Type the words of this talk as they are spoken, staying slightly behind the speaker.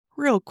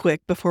real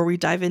quick before we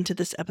dive into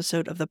this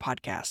episode of the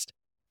podcast.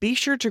 Be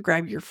sure to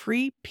grab your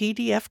free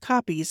PDF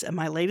copies of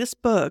my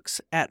latest books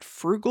at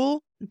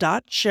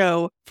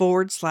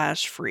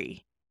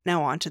frugal.show/free.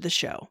 Now on to the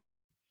show.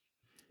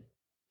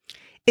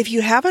 If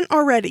you haven't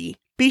already,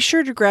 be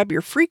sure to grab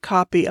your free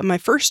copy of my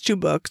first two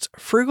books,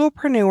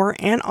 Frugalpreneur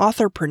and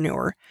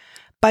Authorpreneur,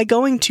 by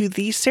going to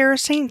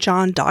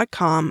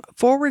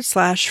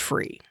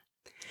thesarahstjohn.com/free.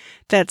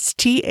 That's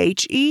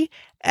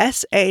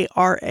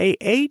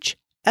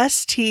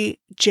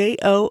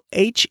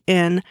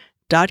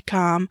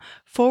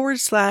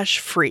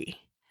THESARAHSTJOHN.com/free.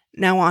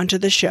 Now on to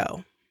the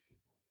show.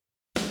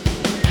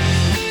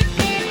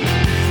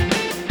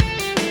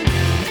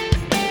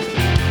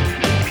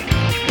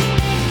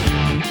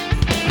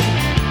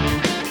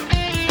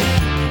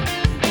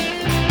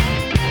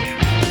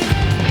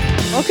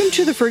 Welcome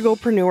to the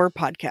Frugalpreneur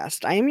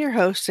podcast. I am your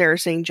host, Sarah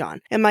St. John,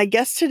 and my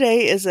guest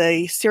today is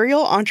a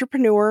serial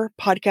entrepreneur,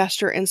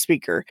 podcaster, and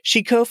speaker.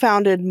 She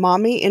co-founded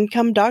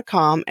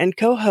mommyincome.com and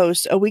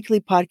co-hosts a weekly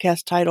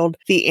podcast titled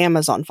The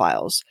Amazon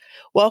Files.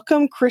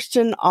 Welcome,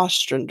 Kristen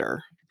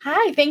Ostrander.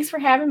 Hi, thanks for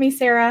having me,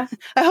 Sarah.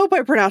 I hope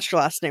I pronounced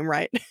your last name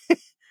right.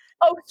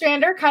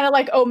 Ostrander, kind of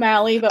like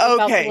O'Malley, but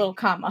without the little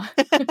comma.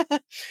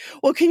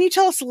 Well, can you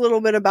tell us a little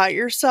bit about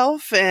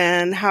yourself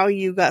and how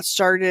you got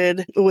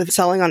started with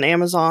selling on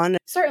Amazon?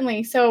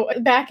 Certainly. So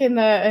back in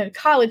the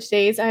college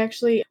days, I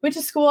actually went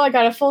to school. I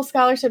got a full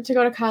scholarship to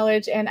go to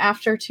college. And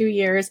after 2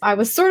 years, I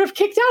was sort of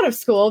kicked out of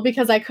school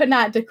because I could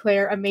not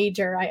declare a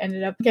major. I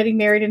ended up getting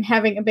married and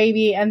having a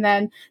baby. And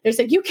then they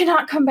said, you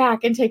cannot come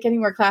back and take any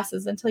more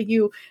classes until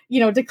you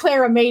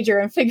declare a major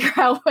and figure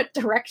out what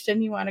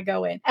direction you want to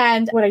go in.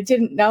 And what I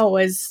didn't know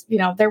was,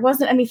 there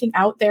wasn't anything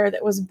out there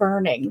that was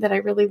burning that I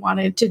really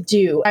wanted to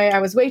do. I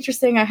was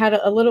waitressing. I had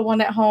a little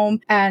one at home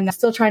and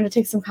still trying to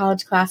take some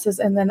college classes.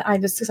 And then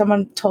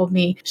someone told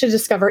me I should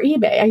discover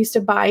eBay. I used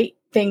to buy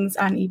things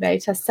on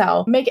eBay to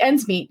sell, make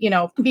ends meet,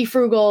 be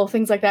frugal,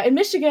 things like that. In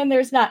Michigan,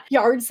 there's not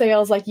yard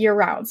sales like year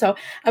round. So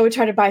I would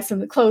try to buy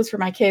some clothes for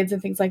my kids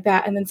and things like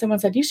that. And then someone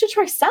said, you should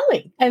try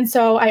selling. And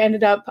so I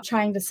ended up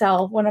trying to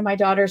sell one of my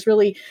daughter's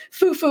really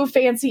foo-foo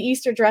fancy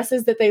Easter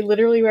dresses that they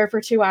literally wear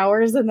for 2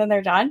 hours and then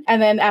they're done.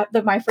 And then at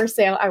my first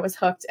sale, I was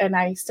hooked and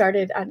I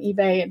started on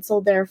eBay and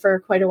sold there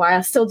for quite a while.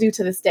 I still do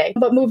to this day,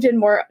 but moved in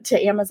more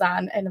to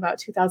Amazon in about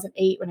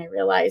 2008 when I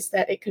realized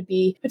that it could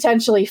be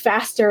potentially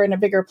faster and a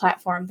bigger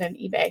platform than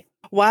eBay.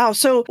 Wow.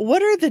 So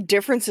what are the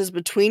differences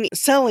between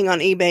selling on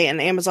eBay and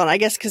Amazon? I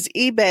guess because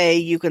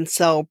eBay, you can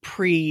sell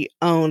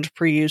pre-owned,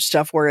 pre-used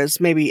stuff,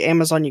 whereas maybe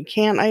Amazon you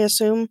can't, I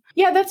assume.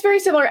 Yeah, that's very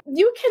similar.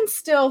 You can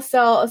still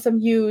sell some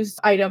used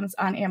items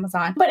on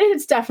Amazon, but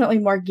it's definitely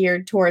more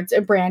geared towards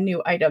brand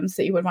new items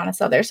that you would want to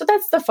sell there. So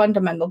that's the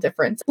fundamental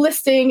difference.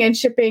 Listing and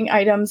shipping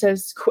items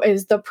is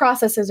the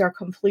processes are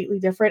completely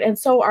different. And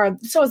so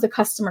is the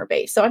customer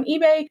base. So on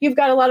eBay, you've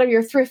got a lot of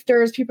your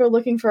thrifters. People are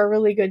looking for a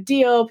really good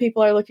deal.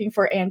 People are looking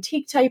for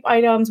antique type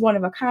items,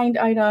 one-of-a-kind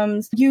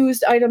items,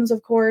 used items,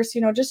 of course,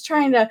 just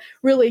trying to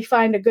really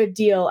find a good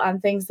deal on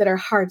things that are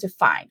hard to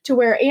find. To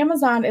where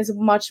Amazon is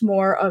much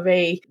more of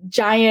a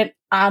giant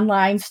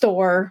online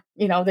store,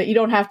 that you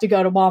don't have to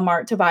go to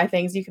Walmart to buy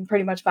things. You can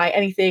pretty much buy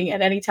anything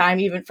at any time,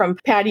 even from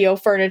patio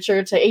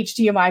furniture to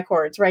HDMI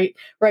cords, right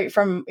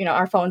from,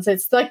 our phones.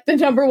 It's like the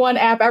number one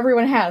app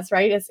everyone has,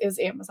 right? Is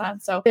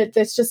Amazon. So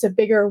it's just a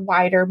bigger,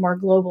 wider, more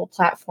global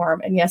platform.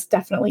 And yes,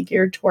 definitely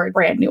geared toward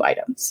brand new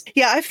items.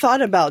 Yeah, I've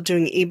thought about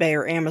doing eBay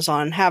or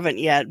Amazon, haven't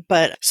yet.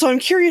 But so I'm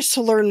curious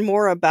to learn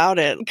more about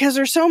it because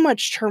there's so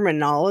much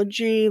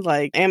terminology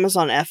like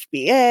Amazon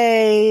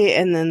FBA,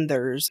 and then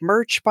there's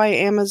merch by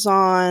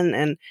Amazon.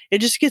 And it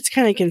just gets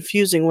kind of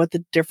confusing what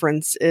the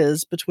difference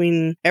is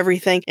between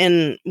everything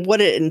and what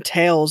it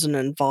entails and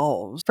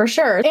involves. For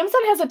sure.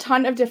 Amazon has a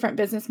ton of different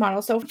business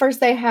models. So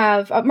first they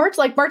have merch,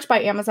 like Merch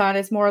by Amazon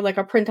is more like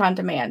a print on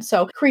demand.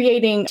 So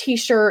creating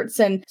t-shirts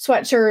and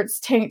sweatshirts,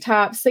 tank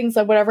tops, things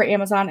like whatever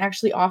Amazon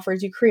actually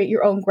offers. You create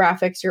your own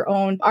graphics, your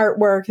own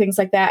artwork, things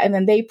like that. And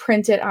then they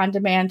print it on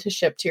demand to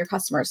ship to your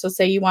customers. So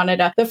say you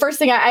wanted the first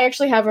thing, I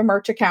actually have a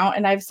merch account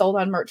and I've sold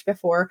on merch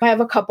before. I have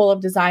a couple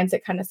of designs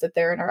that kind of sit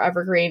there and are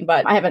evergreen,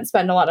 but I haven't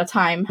spent a lot of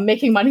time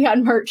making money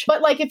on merch.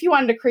 But like if you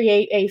wanted to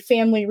create a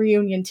family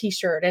reunion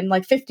t-shirt and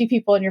like 50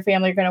 people in your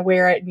family are going to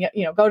wear it and,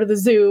 go to the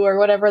zoo or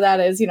whatever that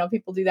is,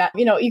 people do that.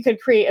 You could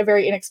create a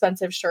very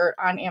inexpensive shirt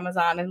on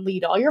Amazon and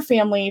lead all your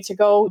family to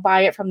go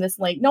buy it from this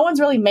link. No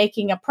one's really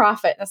making a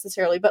profit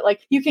necessarily, but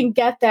like you can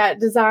get that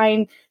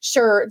design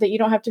shirt that you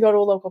don't have to go to a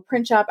local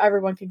print shop.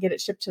 Everyone can get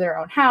it shipped to their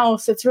own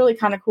house. It's really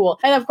kind of cool.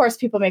 And of course,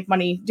 people make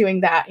money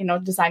doing that,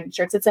 designing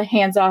shirts. It's a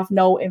hands-off,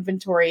 no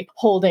inventory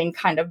holding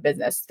kind of of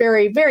business.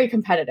 Very, very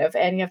competitive,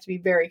 and you have to be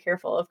very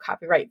careful of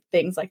copyright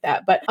things like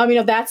that. But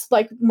that's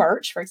like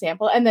merch, for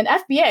example. And then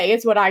FBA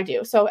is what I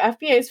do. So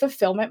FBA is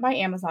fulfillment by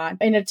Amazon.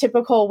 In a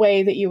typical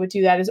way that you would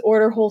do that is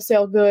order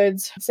wholesale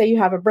goods. Say you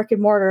have a brick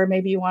and mortar,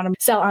 maybe you want to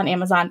sell on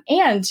Amazon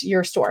and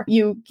your store.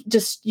 You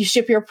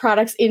ship your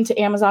products into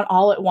Amazon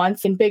all at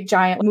once in big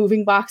giant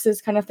moving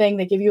boxes kind of thing.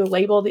 They give you a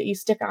label that you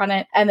stick on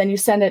it, and then you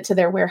send it to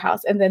their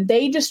warehouse. And then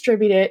they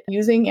distribute it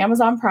using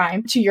Amazon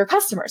Prime to your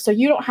customers. So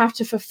you don't have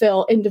to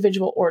fulfill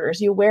individual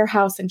orders. You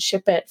warehouse and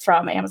ship it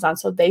from Amazon.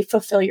 So they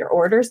fulfill your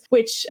orders,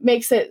 which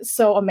makes it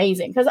so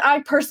amazing. Because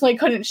I personally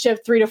couldn't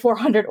ship 300 to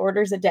 400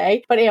 orders a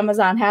day, but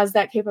Amazon has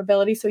that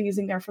capability. So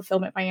using their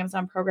Fulfillment by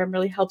Amazon program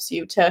really helps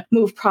you to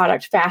move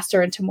product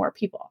faster and to more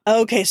people.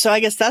 Okay, so I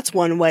guess that's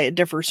one way it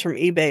differs from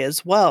eBay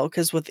as well.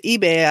 Because with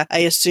eBay, I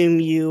assume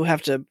you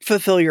have to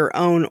fulfill your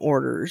own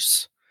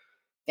orders.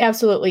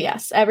 Absolutely,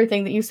 yes.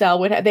 Everything that you sell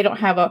they don't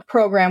have a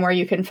program where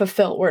you can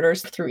fulfill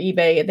orders through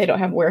eBay. They don't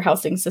have a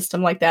warehousing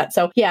system like that.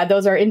 So yeah,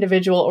 those are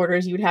individual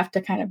orders. You'd have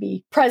to kind of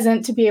be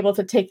present to be able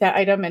to take that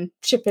item and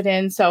ship it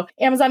in. So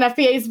Amazon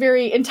FBA is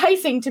very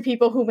enticing to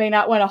people who may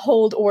not want to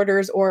hold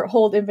orders or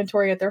hold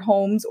inventory at their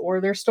homes or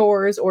their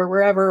stores or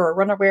wherever, or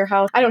run a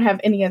warehouse. I don't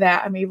have any of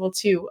that.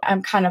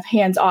 I'm kind of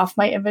hands off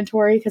my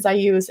inventory because I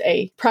use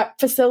a prep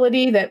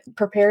facility that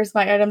prepares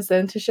my items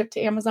then to ship to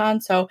Amazon.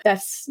 So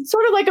that's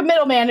sort of like a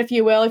middleman, if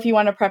you will, if you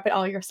want to prep it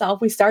all yourself.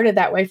 We started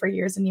that way for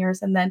years and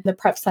years. And then the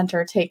prep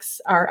center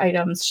takes our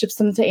items, ships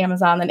them to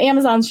Amazon, and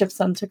Amazon ships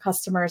them to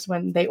customers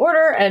when they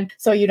order. And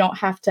so I don't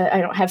have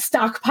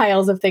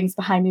stockpiles of things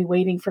behind me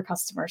waiting for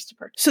customers to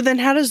purchase. So then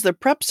how does the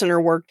prep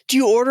center work? Do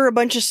you order a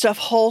bunch of stuff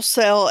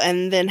wholesale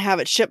and then have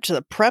it shipped to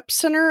the prep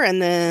center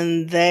and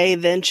then they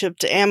then ship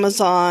to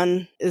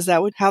Amazon? Is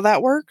that how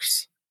that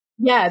works?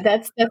 Yeah,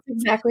 that's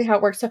exactly how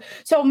it works.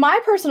 So my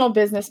personal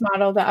business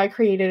model that I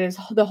created is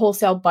the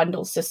wholesale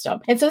bundle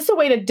system. And so it's a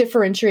way to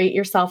differentiate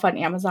yourself on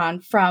Amazon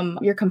from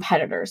your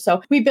competitors.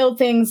 So we build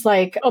things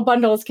like a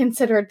bundle is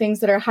considered things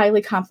that are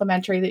highly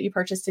complementary that you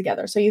purchase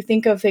together. So you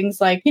think of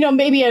things like,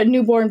 maybe a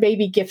newborn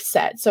baby gift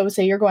set. So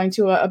say you're going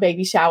to a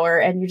baby shower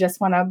and you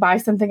just want to buy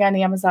something on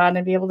Amazon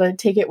and be able to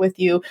take it with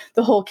you,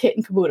 the whole kit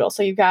and caboodle.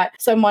 So you've got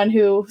someone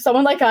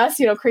like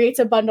us, creates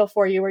a bundle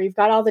for you where you've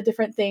got all the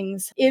different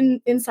things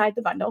inside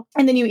the bundle.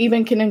 And then you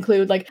even can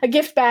include like a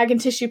gift bag and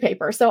tissue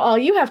paper. So all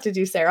you have to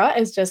do, Sarah,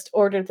 is just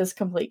order this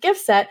complete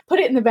gift set, put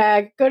it in the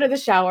bag, go to the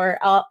shower,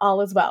 all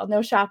is well.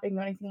 No shopping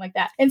or anything like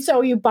that. And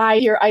so you buy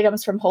your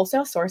items from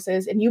wholesale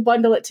sources and you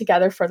bundle it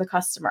together for the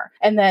customer.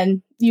 And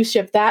then you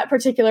ship that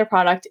particular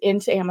product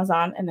into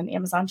Amazon, and then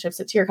Amazon ships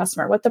it to your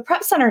customer. What the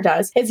prep center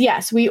does is,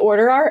 yes, we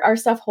order our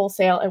stuff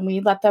wholesale and we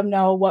let them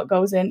know what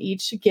goes in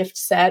each gift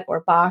set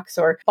or box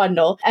or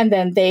bundle. And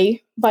then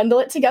they bundle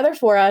it together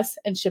for us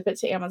and ship it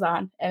to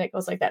Amazon. And it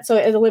goes like that. So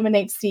it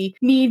eliminates the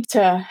need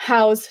to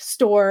house,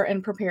 store,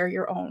 and prepare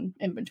your own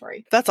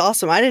inventory. That's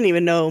awesome. I didn't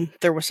even know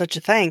there was such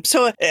a thing.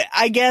 So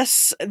I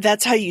guess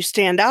that's how you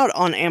stand out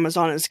on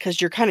Amazon, is because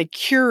you're kind of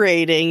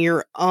curating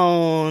your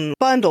own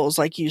bundles,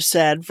 like you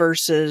said,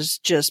 versus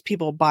just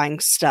people buying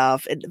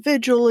stuff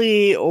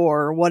individually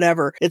or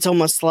whatever. It's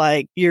almost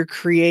like you're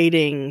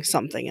creating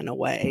something in a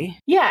way.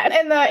 Yeah. And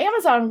in the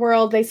Amazon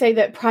world, they say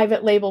that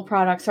private label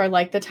products are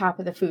like the top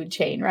of the food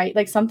chain, right?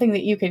 Like something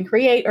that you can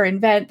create or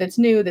invent that's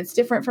new, that's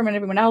different from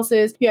everyone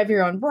else's. You have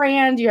your own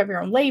brand, you have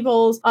your own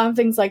labels,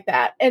 things like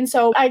that. And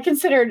so I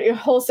considered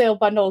wholesale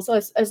bundles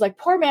as like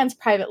poor man's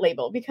private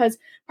label, because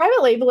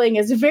private labeling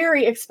is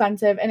very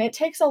expensive and it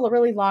takes a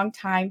really long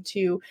time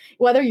to,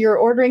 whether you're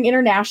ordering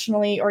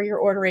internationally or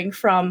you're ordering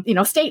from,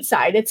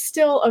 stateside, it's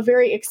still a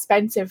very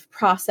expensive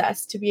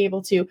process to be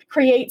able to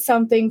create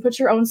something, put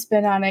your own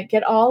spin on it,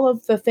 get all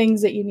of the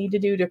things that you need to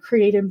do to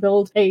create and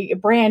build a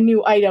brand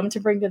new item to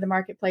bring to the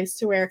marketplace,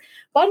 to where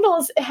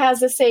bundles has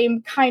the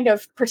same kind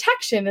of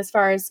protection as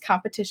far as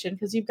competition,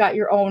 because you've got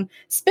your own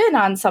spin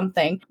on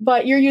something,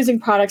 but you're using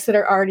products that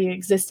are already in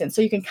existence.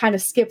 So you can kind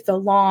of skip the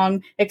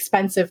long,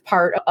 expensive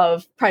part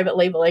of private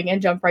labeling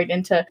and jump right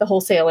into the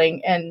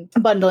wholesaling and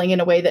bundling in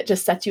a way that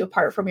just sets you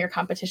apart from your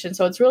competition.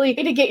 So it's really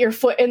to get your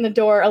foot in the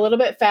door a little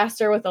bit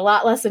faster with a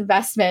lot less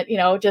investment,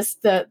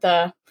 just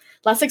the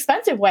less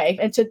expensive way,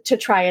 and to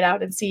try it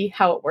out and see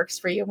how it works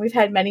for you. And we've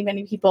had many,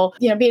 many people,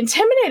 be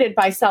intimidated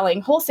by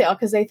selling wholesale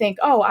because they think,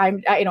 oh, I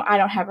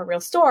don't have a real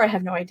store. I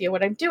have no idea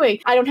what I'm doing.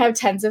 I don't have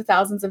tens of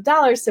thousands of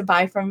dollars to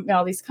buy from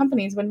all these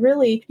companies, when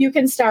really you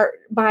can start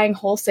buying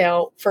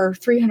wholesale for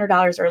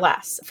 $300 or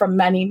less from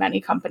many,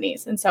 many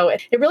companies. And so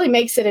it really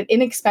makes it an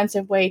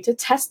inexpensive way to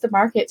test the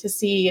market, to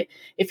see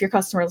if your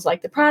customers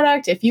like the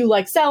product, if you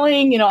like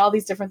selling, all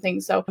these different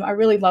things. So I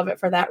really love it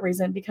for that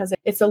reason, because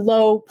it's a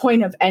low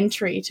point of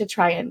entry to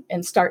try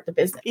and start the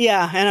business.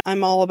 Yeah. And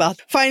I'm all about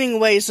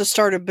finding ways to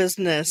start a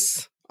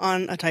business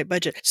on a tight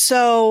budget.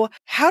 So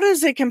how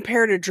does it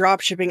compare to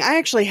drop shipping?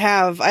 I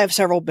have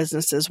several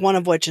businesses, one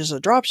of which is a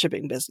drop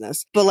shipping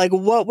business, but like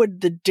what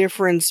would the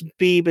difference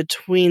be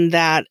between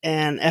that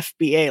and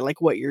FBA,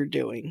 like what you're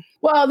doing?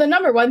 Well, the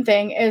number one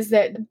thing is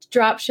that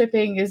drop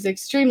shipping is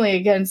extremely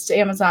against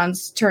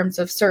Amazon's terms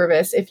of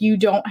service if you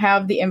don't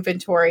have the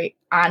inventory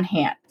on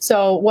hand.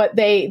 So what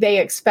they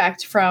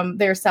expect from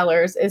their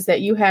sellers is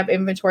that you have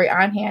inventory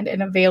on hand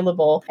and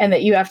available, and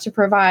that you have to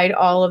provide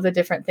all of the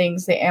different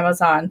things that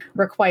Amazon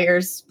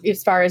requires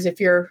as far as if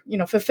you're,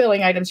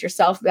 fulfilling items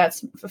yourself,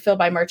 that's fulfilled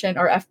by merchant,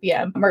 or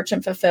FBM,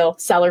 merchant fulfill,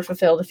 seller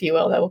fulfilled, if you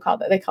will,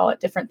 they call it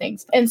different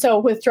things. And so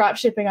with drop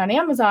shipping on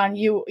Amazon,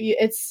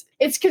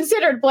 it's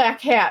considered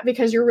black hat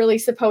because you're really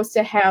supposed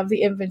to have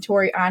the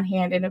inventory on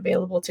hand and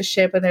available to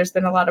ship. And there's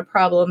been a lot of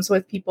problems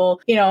with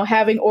people,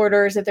 having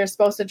orders that they're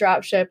supposed to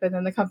drop ship, and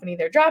then the company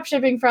they're drop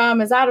shipping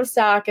from is out of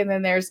stock. And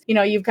then there's,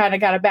 you've kind of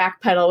got to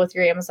backpedal with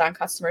your Amazon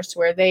customers to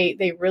where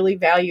they really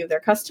value their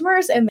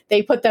customers and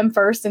they put them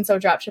first. And so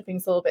drop shipping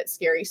is a little bit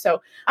scary.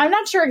 So I'm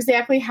not sure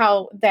exactly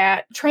how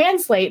that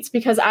translates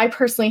because I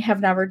personally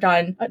have never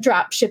done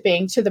drop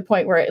shipping to the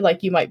point where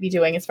like you might be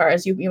doing, as far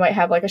as you might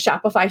have like a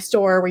Shopify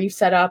store where you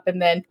set up,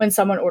 and then when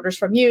someone orders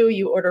from you,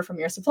 you order from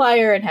your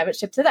supplier and have it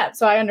shipped to them.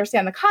 So I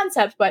understand the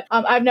concept, but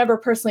I've never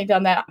personally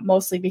done that,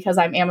 mostly because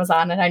I'm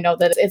Amazon and I know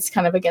that it's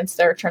kind of against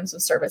their terms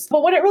of service.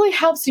 But what it really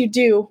helps you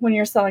do when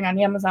you're selling on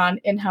Amazon,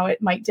 and how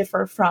it might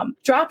differ from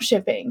drop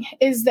shipping,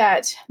 is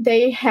that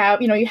they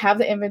have, you have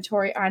the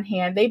inventory on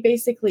hand. They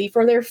basically,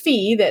 for their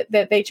fee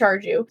that they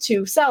charge you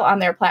to sell on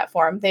their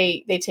platform,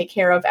 they take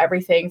care of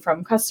everything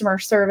from customer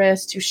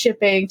service to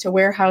shipping to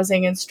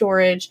warehousing and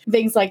storage,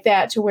 things like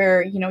that, to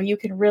where, you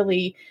can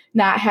really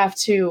not have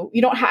to,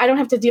 I don't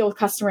have to deal with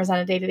customers on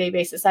a day-to-day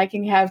basis. I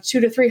can have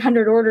 200 to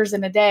 300 orders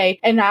in a day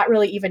and not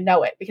really even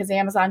know it because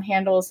Amazon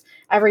handles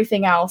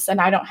everything else.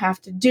 And I don't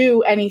have to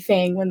do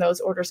anything when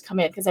those orders come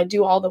in because I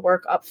do all the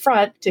work up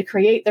front to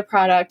create the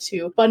product,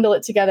 to bundle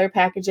it together,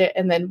 package it.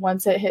 And then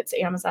once it hits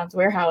Amazon's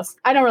warehouse,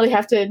 I don't really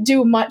have to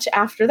do much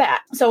after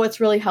that. So it's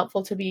really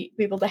helpful to be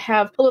able to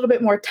have a little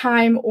bit more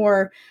time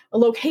or a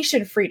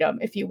location freedom,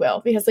 if you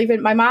will, because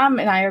even my mom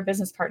and I are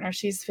business partners.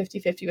 She's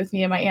 50-50 with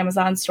me in my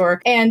Amazon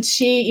store. And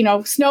she,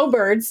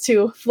 snowbirds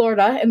to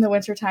Florida in the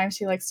wintertime.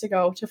 She likes to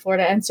go to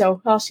Florida. And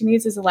so all she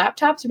needs is a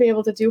laptop to be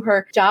able to do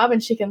her job.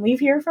 And she can leave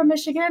here from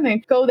Michigan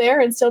and go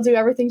there and still do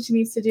everything she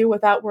needs to do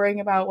without worrying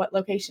about what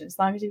location. As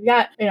long as you've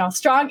got,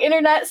 strong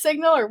internet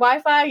signal or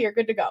Wi-Fi, you're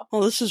good to go.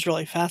 Well, this is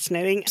really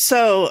fascinating.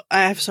 So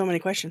I have so many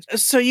questions.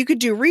 So you could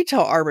do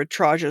retail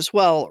arbitrage as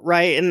well,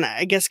 right? And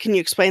I guess, can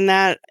you explain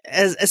that?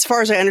 As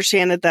far as I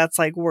understand it, that's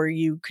like where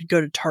you could go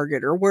to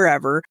Target or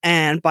wherever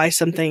and buy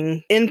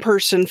something in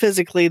person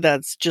physically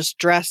that's just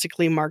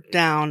drastically marked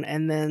down,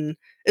 and then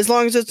as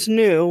long as it's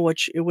new,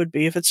 which it would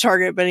be if it's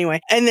Target, but anyway,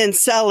 and then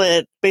sell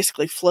it,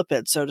 basically flip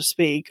it, so to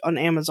speak, on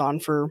Amazon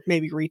for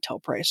maybe retail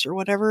price or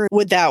whatever.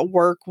 Would that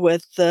work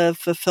with the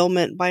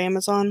fulfillment by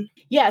Amazon?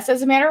 Yes.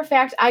 As a matter of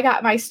fact, I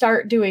got my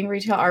start doing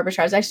retail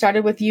arbitrage. I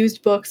started with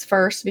used books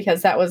first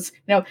because that was,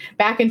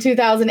 back in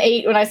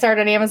 2008 when I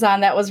started on Amazon,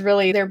 that was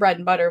really their bread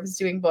and butter, was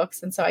doing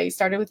books. And so I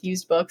started with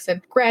used books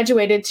and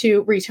graduated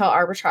to retail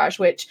arbitrage,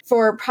 which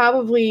for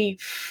probably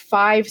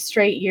 5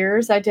 straight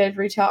years, I did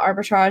retail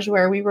arbitrage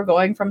where we were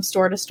going from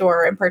store to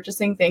store and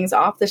purchasing things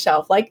off the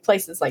shelf, like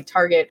places like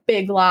Target,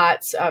 Big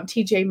Lots,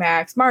 TJ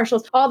Maxx,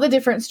 Marshalls, all the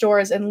different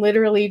stores, and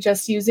literally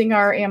just using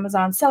our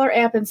Amazon seller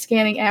app and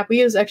scanning app. We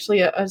use actually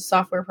a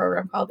software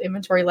program called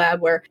Inventory Lab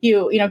where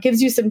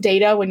gives you some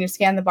data when you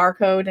scan the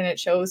barcode, and it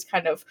shows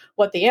kind of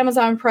what the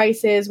Amazon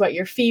price is, what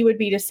your fee would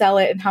be to sell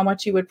it, and how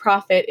much you would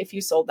profit if you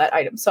sold that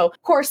item. So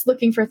of course,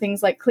 looking for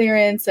things like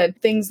clearance and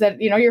things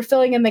that, you're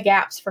filling in the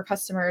gaps for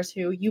customers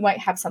who you might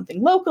have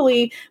something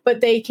locally,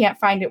 but they can't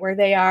find it where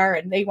they are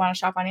and they want to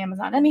shop on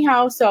Amazon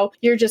anyhow. So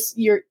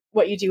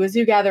what you do is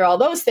you gather all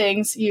those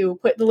things, you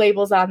put the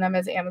labels on them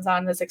as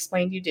Amazon has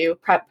explained you do,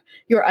 prep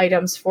your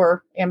items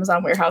for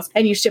Amazon warehouse,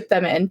 and you ship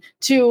them in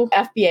to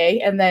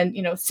FBA. And then,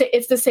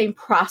 it's the same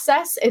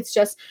process. It's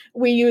just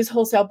we use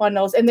wholesale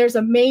bundles, and there's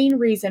a main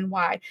reason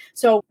why.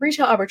 So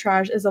retail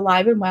arbitrage is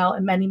alive and well,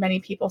 and many, many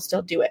people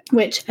still do it,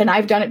 and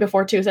I've done it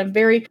before too. So I'm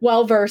very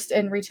well versed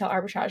in retail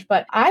arbitrage,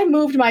 but I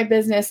moved my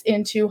business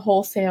into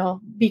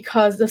wholesale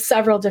because of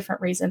several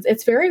different reasons.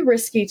 It's very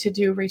risky to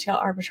do retail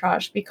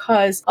arbitrage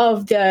because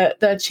of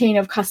the chain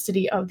of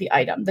custody of the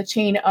item, the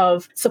chain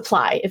of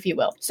supply, if you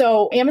will.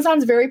 So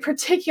Amazon's very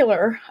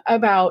particular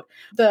about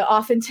the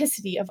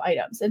authenticity of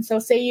items. And so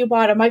say you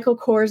bought a Michael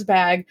Kors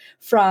bag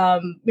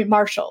from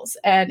Marshalls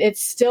and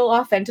it's still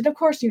authentic. Of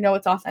course,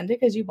 it's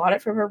authentic because you bought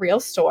it from a real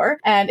store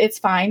and it's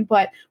fine.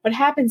 But what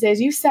happens is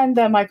you send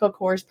the Michael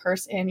Kors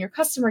purse in, your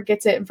customer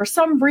gets it, and for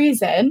some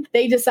reason,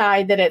 they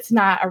decide that it's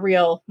not a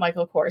real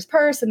Michael Kors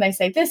purse. And they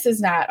say, this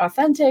is not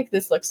authentic.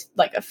 This looks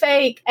like a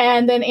fake.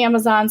 And then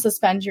Amazon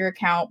suspends your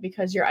account account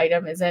because your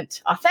item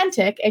isn't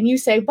authentic. And you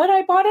say, but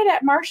I bought it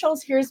at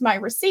Marshall's, here's my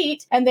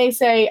receipt. And they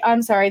say,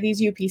 I'm sorry,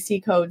 these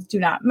UPC codes do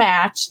not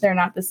match. They're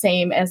not the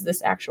same as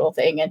this actual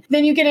thing. And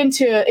then you get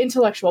into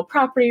intellectual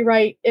property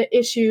right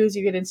issues,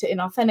 you get into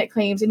inauthentic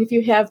claims. And if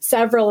you have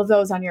several of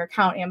those on your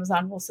account,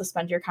 Amazon will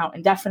suspend your account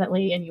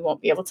indefinitely and you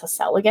won't be able to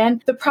sell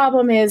again. The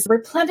problem is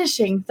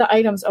replenishing the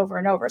items over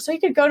and over. So you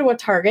could go to a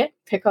Target,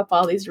 pick up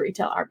all these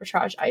retail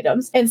arbitrage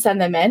items and send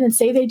them in and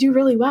say they do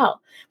really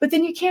well. But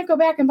then you can't go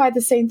back and buy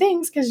the same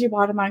things because you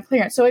bought them on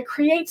clearance. So it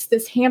creates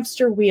this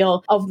hamster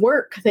wheel of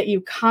work that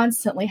you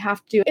constantly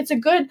have to do. It's a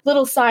good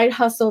little side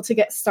hustle to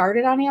get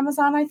started on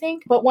Amazon, I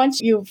think. But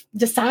once you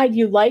decide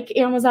you like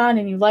Amazon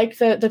and you like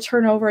the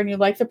turnover and you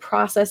like the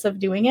process of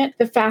doing it,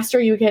 the faster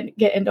you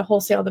get into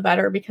wholesale, the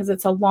better, because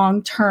it's a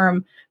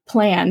long-term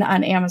plan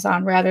on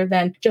Amazon rather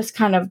than just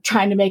kind of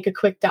trying to make a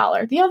quick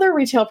dollar. The other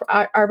retail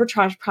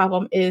arbitrage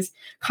problem is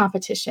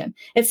competition.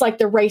 It's like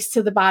the race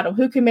to the bottom.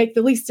 Who can make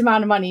the least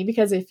amount of money?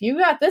 Because if you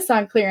got this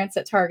on clearance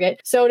at Target,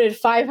 so did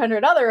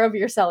 500 other of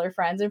your seller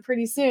friends. And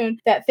pretty soon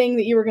that thing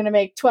that you were going to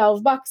make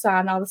 $12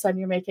 on, all of a sudden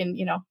you're making,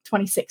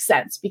 26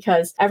 cents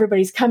because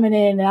everybody's coming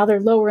in and now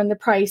they're lowering the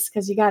price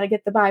because you got to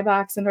get the buy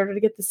box in order to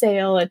get the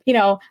sale. And,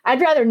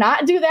 I'd rather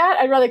not do that.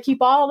 I'd rather keep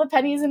all the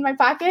pennies in my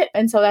pocket.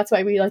 And so that's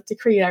why we like to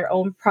create our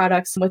own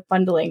products with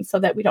bundling so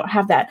that we don't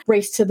have that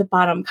race to the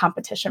bottom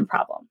competition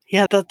problem.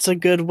 Yeah, that's a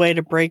good way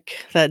to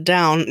break that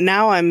down.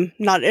 Now I'm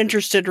not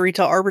interested in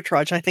retail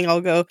arbitrage. I think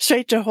I'll go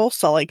straight to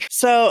wholesaling.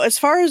 So as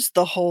far as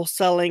the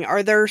wholesaling,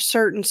 are there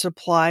certain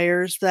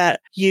suppliers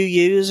that you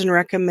use and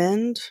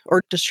recommend,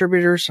 or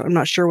distributors? I'm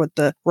not sure what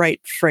the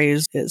right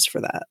phrase is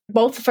for that.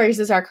 Both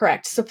phrases are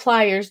correct.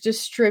 Suppliers,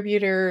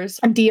 distributors,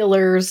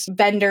 dealers,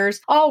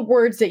 vendors, all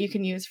words that you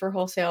can use for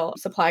wholesale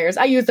suppliers.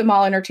 I use them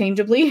all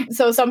interchangeably.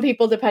 So some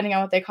people, depending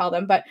on what they call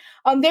them. But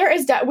there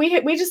is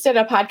we just did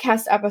a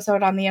podcast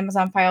episode on the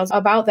Amazon Files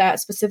about that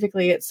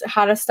specifically. It's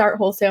how to start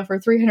wholesale for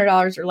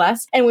 $300 or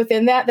less. And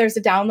within that, there's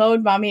a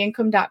download,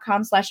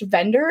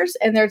 mommyincome.com/vendors.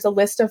 And there's a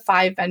list of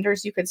 5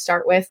 vendors you could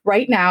start with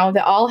right now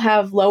that all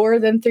have lower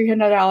than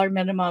 $300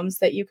 minimums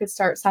that you could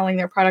start selling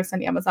their products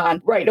on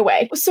Amazon right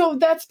away. So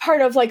that's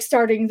part of like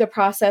starting the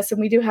process.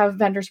 And we do have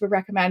vendors we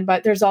recommend,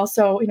 but there's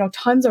also,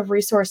 tons of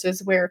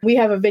resources where we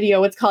have a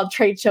video. It's called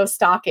Trade Show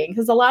Stalking,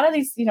 because a lot of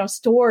these,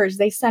 stores,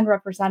 they send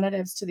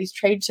representatives to these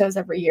trade shows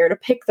every year to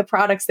pick the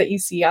products that you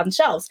see on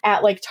shelves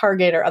at like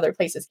Target or other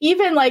places.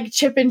 Even like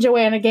Chip and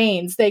Joanna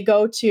Gaines, they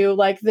go to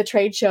like the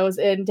trade shows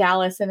in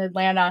Dallas and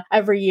Atlanta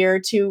every year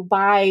to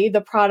buy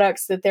the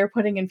products that they're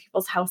putting in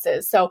people's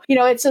houses. So,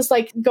 it's just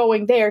like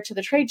going there to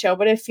the trade show.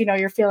 But if,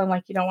 you're feeling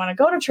like you don't want to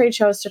go to trade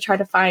shows to try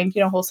to find,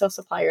 wholesale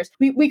suppliers,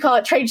 we call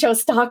it trade show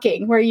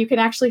stalking, where you can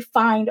actually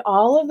find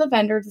all of the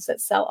vendors that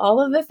sell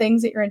all of the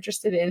things that you're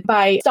interested in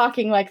by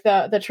stalking like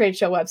the trade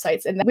show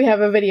websites. And we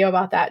have a video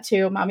about that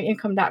too,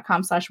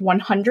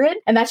 mommyincome.com/100.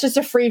 And that's just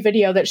a free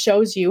video that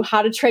shows you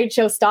how to trade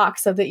show stock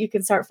so that you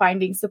can start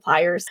finding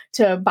suppliers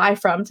to buy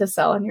from to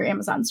sell in your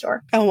Amazon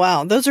store. Oh,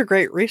 wow. Those are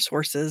great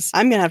resources.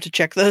 I'm going to have to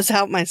check those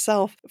out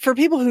myself. For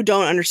people who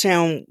don't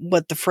understand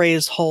what the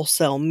phrase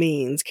wholesale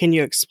means, can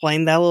you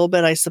explain that a little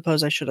bit? I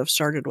suppose I should have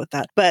started with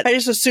that, but I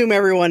just assume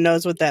everyone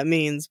knows what that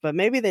means, but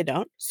maybe they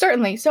don't.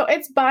 Certainly. So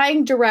it's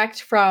buying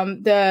direct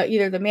from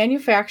either the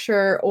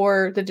manufacturer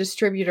or the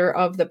distributor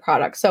of the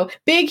product. So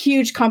big,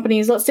 huge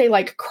companies, let's say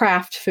like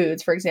Kraft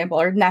Foods, for example,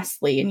 or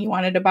Nestle, and you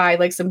wanted to buy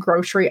like some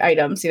grocery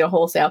items,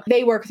 wholesale,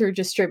 they work through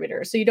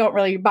distributors. So you don't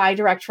really buy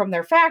direct from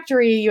their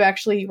factory. You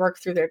actually work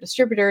through their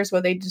distributors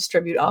where they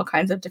distribute all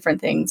kinds of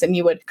different things. And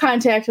you would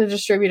contact the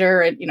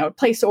distributor and,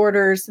 place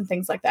orders and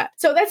things like that.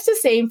 So that's the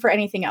same for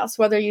anything else,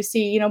 whether you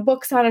see,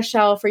 books on a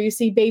shelf or you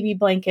see baby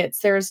blankets,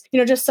 there's,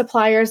 just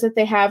suppliers that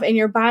they have, and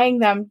you're buying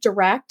them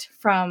direct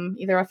from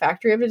either a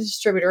factory or a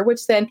distributor,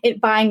 which then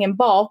buying in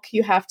bulk,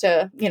 you have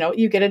to,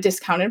 you get a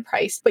discounted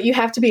price, but you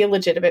have to be a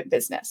legitimate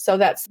business. So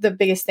that's the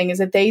biggest thing, is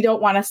that they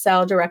don't want to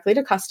sell directly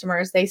to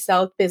customers. They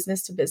sell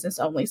business to business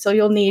only. So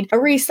you'll need a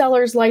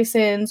reseller's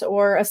license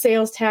or a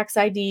sales tax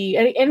ID,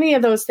 any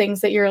of those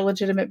things that you're a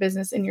legitimate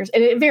business in yours.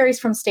 And it varies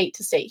from state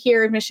to state.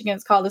 Here in Michigan,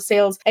 it's called a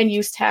sales and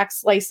use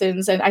tax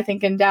license. And I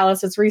think in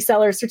Dallas, it's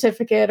reseller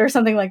certificate or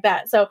something like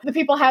that. So the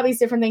people have these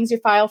different things. You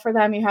file for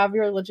them, you have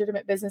your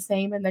legitimate business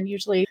name, and then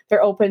usually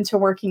they're open to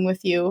working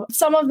with you.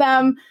 Some of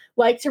them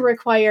like to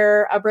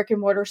require a brick and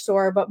mortar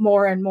store, but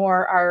more and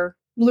more are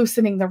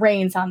loosening the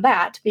reins on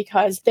that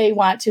because they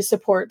want to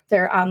support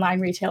their online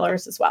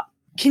retailers as well.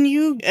 Can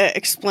you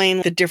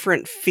explain the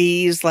different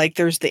fees? Like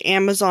there's the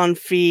Amazon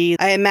fee.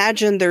 I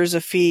imagine there's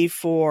a fee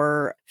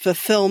for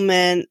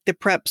fulfillment, the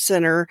prep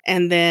center,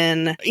 and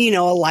then, a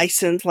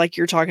license like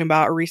you're talking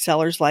about, a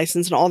reseller's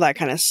license and all that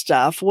kind of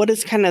stuff. What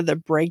is kind of the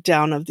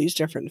breakdown of these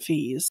different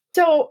fees?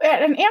 So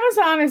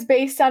Amazon is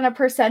based on a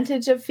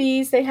percentage of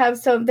fees. They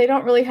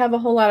don't really have a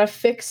whole lot of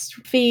fixed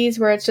fees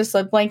where it's just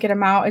a blanket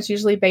amount. It's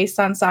usually based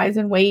on size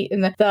and weight.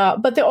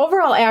 But the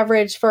overall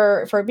average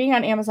for being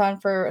on Amazon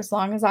for as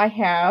long as I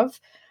have,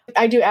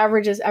 I do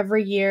averages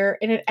every year,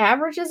 and it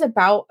averages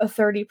about a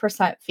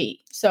 30%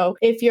 fee. So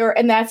if you're,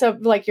 and that's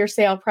like your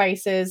sale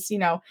price is,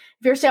 if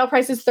your sale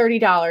price is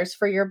 $30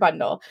 for your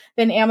bundle,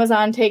 then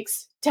Amazon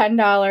takes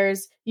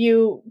 $10,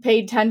 you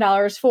paid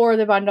 $10 for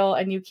the bundle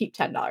and you keep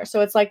 $10.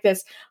 So it's like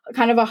this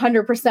kind of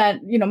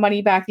 100%,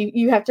 money back.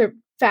 You have to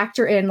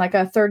factor in like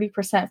a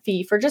 30%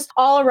 fee for just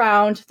all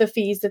around the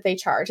fees that they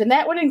charge. And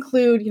that would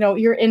include,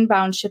 your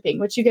inbound shipping,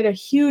 which you get a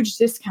huge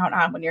discount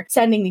on when you're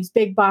sending these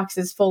big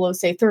boxes full of,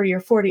 say, 30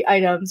 or 40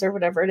 items or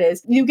whatever it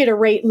is. You get a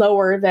rate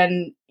lower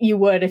than you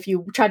would if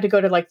you tried to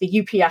go to like the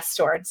UPS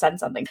store and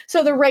send something.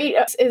 So the rate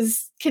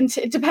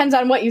it depends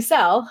on what you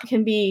sell. It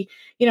can be,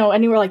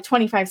 anywhere like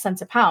 25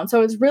 cents a pound.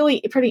 So it's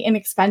really pretty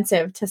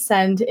inexpensive to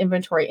send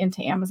inventory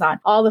into Amazon.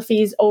 All the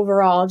fees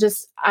overall,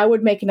 I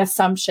would make an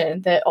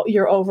assumption that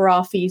your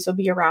overall fees will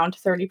be around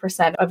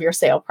 30% of your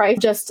sale price,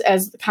 just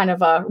as kind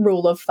of a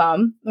rule of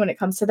thumb when it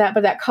comes to that.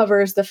 But that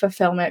covers the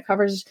fulfillment,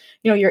 covers,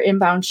 your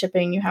inbound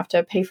shipping. You have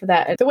to pay for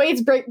that. The way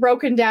it's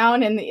broken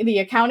down in the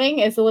accounting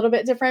is a little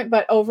bit different,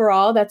 but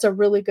overall, that's a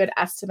really good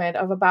estimate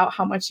of about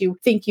how much you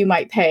think you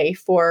might pay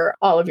for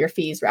all of your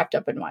fees wrapped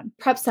up in one.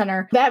 Prep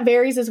Center, that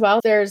varies as well.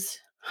 There's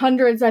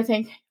hundreds, I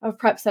think, of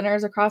prep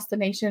centers across the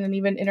nation and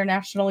even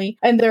internationally.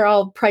 And they're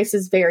all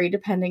prices vary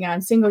depending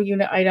on single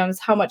unit items,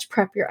 how much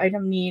prep your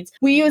item needs.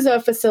 We use a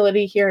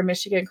facility here in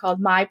Michigan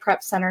called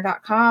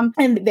myprepcenter.com,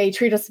 and they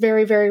treat us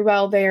very, very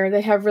well there.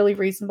 They have really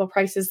reasonable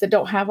prices that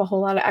don't have a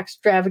whole lot of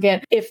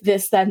extravagant, if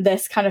this, then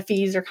this kind of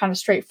fees are kind of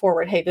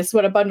straightforward. Hey, this is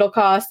what a bundle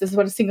costs. This is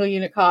what a single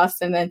unit costs.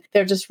 And then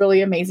they're just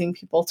really amazing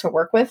people to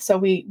work with. So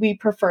we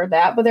prefer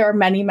that. But there are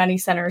many, many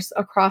centers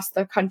across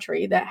the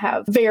country that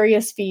have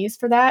various fees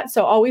for that.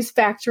 So always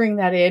factoring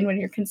that in when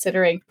you're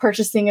considering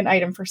purchasing an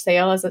item for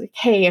sale is like,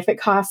 hey, if it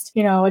costs,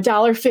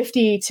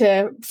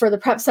 $1.50 for the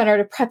prep center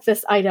to prep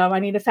this item, I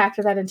need to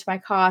factor that into my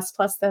cost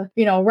plus the,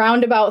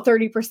 round about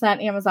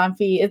 30% Amazon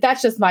fee.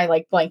 That's just my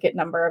like blanket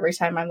number. Every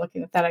time I'm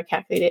looking at that, I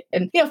calculate it.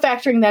 And,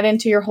 factoring that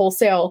into your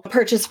wholesale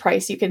purchase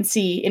price, you can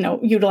see,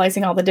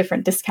 utilizing all the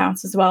different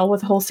discounts as well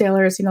with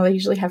wholesalers. They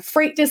usually have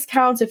freight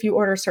discounts. If you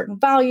order a certain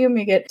volume,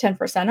 you get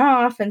 10%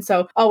 off. And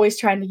so always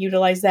trying to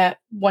utilize that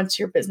once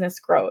your business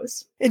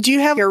grows. Do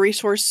you have a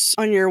resource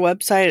on your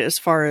website as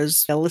far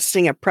as a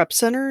listing of prep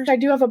centers? I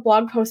do have a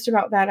blog post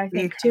about that, I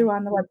think, too,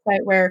 on the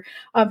website where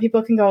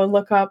people can go and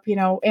look up,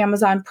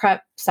 Amazon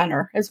Prep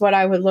Center is what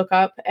I would look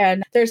up.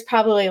 And there's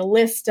probably a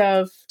list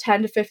of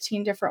 10 to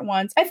 15 different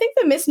ones. I think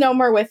the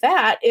misnomer with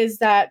that is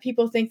that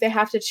people think they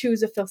have to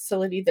choose a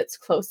facility that's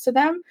close to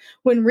them,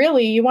 when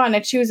really you want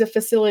to choose a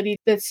facility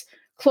that's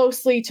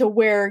closely to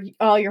where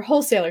all your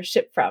wholesalers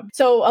ship from.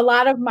 So a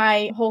lot of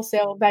my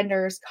wholesale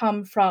vendors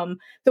come from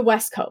the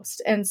West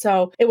Coast. And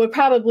so it would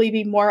probably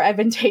be more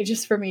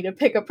advantageous for me to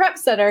pick a prep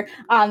center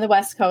on the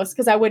West Coast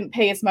because I wouldn't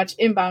pay as much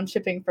inbound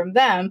shipping from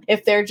them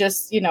if they're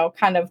just,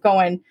 kind of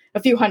going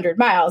a few hundred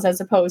miles as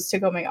opposed to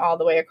going all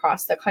the way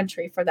across the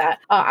country for that.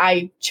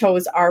 I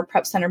chose our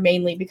prep center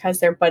mainly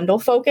because they're bundle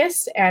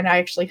focused, and I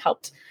actually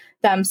helped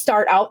them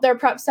start out their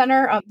prep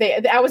center.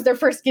 I was their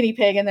first guinea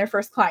pig and their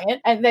first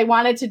client, and they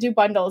wanted to do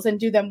bundles and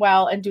do them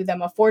well and do them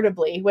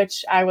affordably,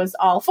 which I was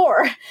all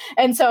for.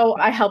 And so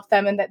I helped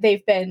them, and that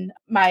they've been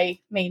my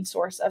main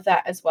source of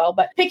that as well.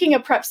 But picking a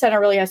prep center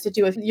really has to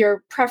do with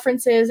your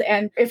preferences.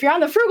 And if you're on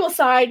the frugal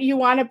side, you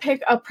want to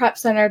pick a prep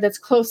center that's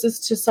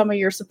closest to some of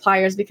your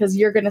suppliers because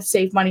you're going to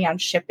save money on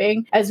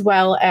shipping, as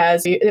well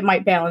as it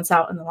might balance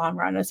out in the long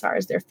run as far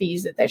as their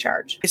fees that they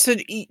charge. So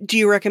do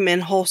you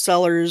recommend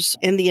wholesalers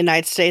in the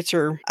United States,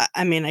 or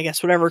I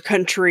guess whatever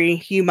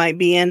country you might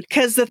be in?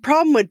 Because the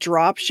problem with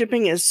drop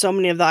shipping is so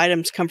many of the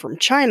items come from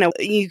China.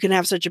 You can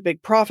have such a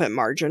big profit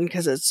margin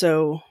because it's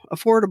so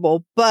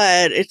affordable,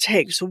 but it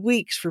takes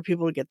weeks for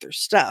people to get their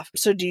stuff.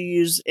 So do you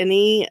use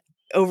any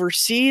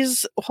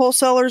overseas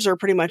wholesalers or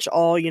pretty much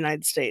all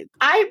United States?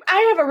 I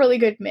have a really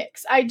good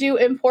mix. I do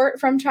import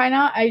from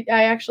China. I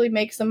actually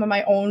make some of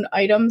my own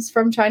items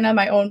from China,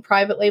 my own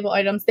private label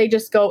items. They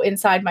just go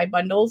inside my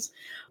bundles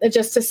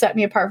just to set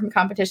me apart from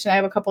competition. I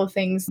have a couple of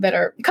things that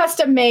are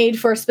custom made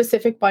for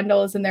specific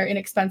bundles, and they're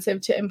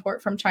inexpensive to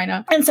import from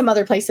China. And some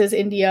other places,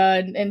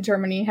 India and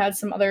Germany has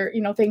some other,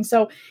 things.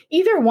 So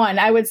either one,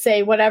 I would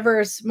say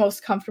whatever's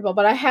most comfortable,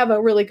 but I have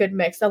a really good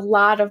mix. A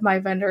lot of my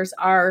vendors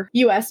are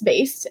US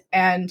based,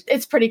 and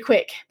it's pretty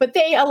quick, but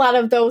a lot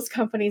of those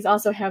companies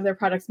also have their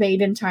products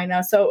made in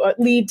China. So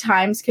lead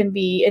times can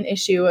be an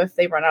issue if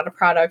they run out of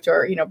product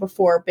or,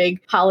 before big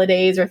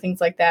holidays or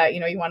things like that,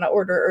 you want to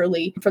order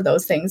early for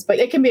those things, but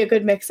it can be a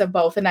good mix of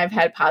both. And I've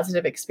had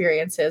positive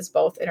experiences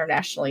both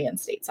internationally and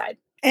stateside.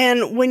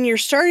 And when you're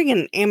starting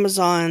an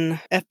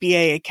Amazon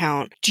FBA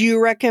account, do you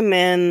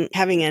recommend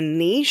having a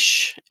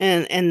niche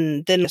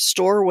and then a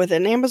store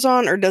within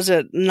Amazon, or does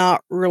it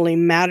not really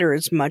matter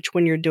as much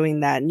when you're doing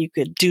that and you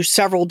could do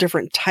several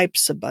different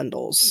types of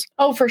bundles?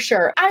 Oh, for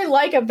sure. I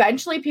like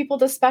eventually people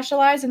to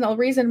specialize. And the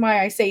reason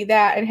why I say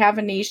that and have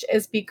a niche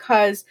is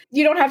because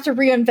you don't have to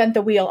reinvent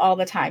the wheel all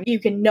the time.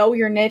 You can know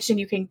your niche and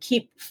you can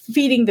keep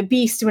feeding the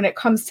beast when it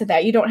comes to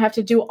that. You don't have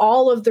to do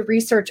all of the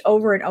research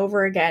over and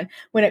over again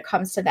when it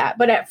comes to that.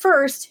 But at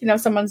first,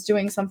 someone's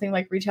doing something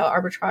like retail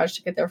arbitrage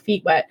to get their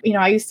feet wet.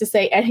 I used to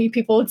say,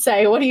 people would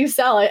say, what do you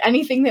sell?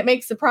 Anything that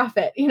makes a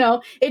profit.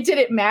 It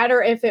didn't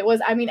matter if it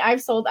was,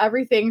 I've sold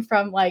everything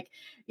from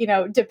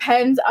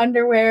Depends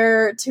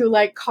underwear to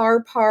like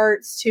car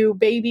parts to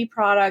baby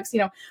products.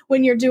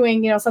 When you're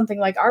doing, something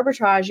like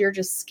arbitrage, you're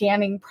just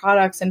scanning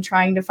products and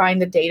trying to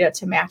find the data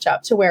to match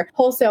up, to where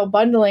wholesale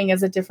bundling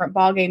is a different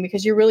ballgame,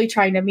 because you're really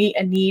trying to meet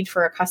a need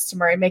for a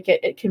customer and make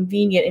it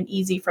convenient and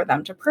easy for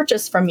them to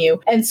purchase from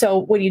you. And so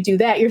when you do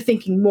that, you're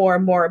thinking more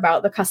and more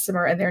about the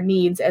customer and their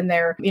needs and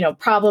their,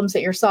 problems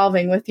that you're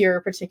solving with your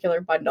particular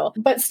bundle.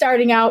 But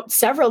starting out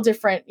several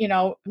different,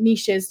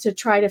 niches to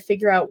try to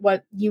figure out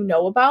what you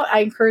know about, I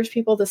encourage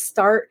people to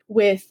start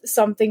with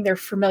something they're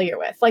familiar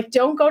with. Like,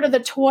 don't go to the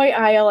toy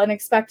aisle and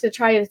expect to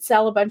try to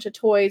sell a bunch of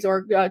toys,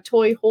 or a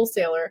toy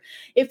wholesaler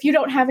if you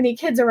don't have any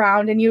kids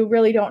around and you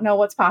really don't know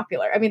what's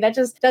popular. That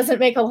just doesn't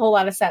make a whole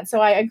lot of sense. So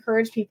I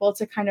encourage people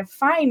to kind of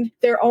find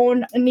their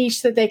own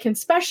niche that they can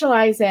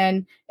specialize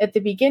in at the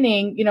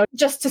beginning,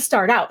 just to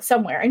start out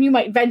somewhere. And you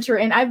might venture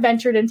in. I've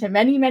ventured into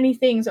many, many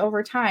things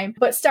over time,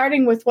 but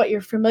starting with what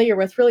you're familiar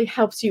with really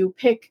helps you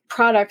pick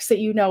products that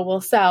will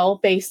sell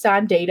based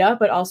on data,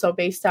 but also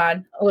based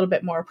on a little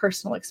bit more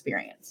personal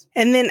experience.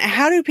 And then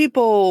how do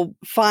people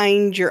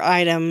find your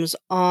items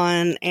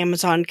on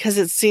Amazon? Because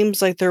it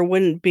seems like there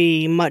wouldn't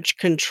be much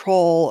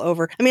control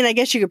over, I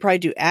guess you could probably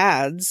do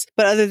ads,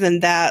 but other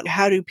than that,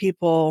 how do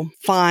people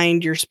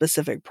find your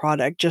specific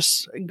product?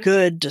 Just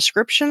good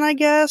description, I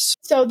guess?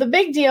 So the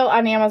big deal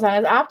on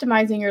Amazon is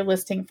optimizing your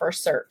listing for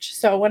search.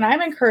 So when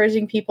I'm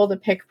encouraging people to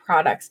pick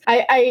products,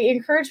 I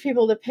encourage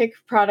people to pick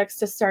products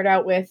to start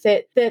out with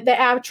that the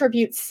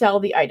attributes sell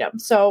the item.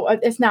 So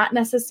it's not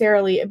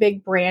necessarily a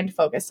big brand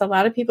focus. A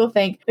lot of people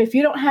think if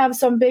you don't have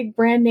some big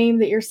brand name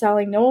that you're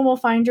selling, no one will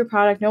find your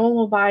product, no one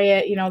will buy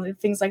it,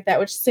 things like that,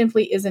 which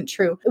simply isn't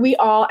true. We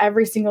all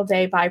every single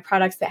day buy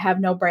products that have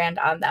no brand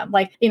on them.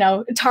 Like,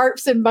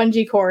 tarps and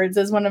bungee cords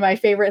is one of my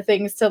favorite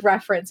things to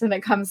reference when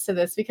it comes to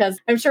this, because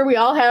I'm sure we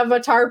all have a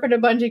tarp and a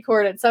bungee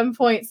cord at some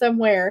point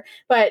somewhere,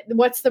 but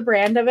what's the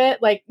brand of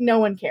it? Like, no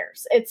one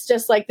cares. It's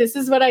just like, this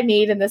is what I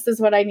need and this is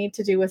what I need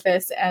to do with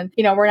this. And,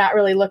 we're not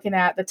really looking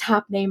at the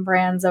top name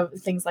brands of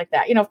things like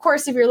that. Of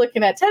course, if you're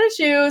looking at tennis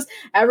shoes,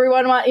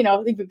 everyone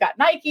we've got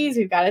Nikes,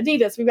 we've got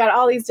Adidas, we've got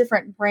all these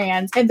different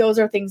brands. And those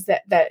are things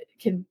that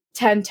can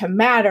tend to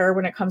matter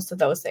when it comes to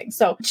those things.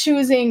 So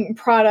choosing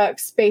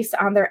products based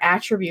on their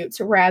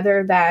attributes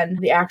rather than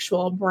the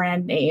actual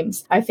brand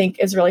names, I think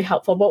is really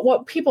helpful. But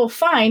what people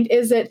find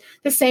is that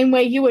the same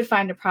way you would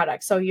find a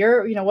product. So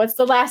what's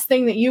the last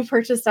thing that you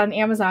purchased on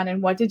Amazon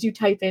and what did you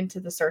type into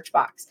the search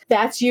box?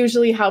 That's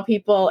usually how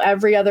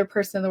every other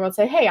person in the world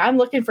say, hey, I'm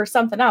looking for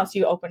something else.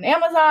 You open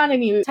Amazon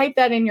and you type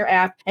that in your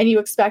app and you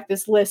expect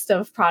this list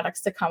of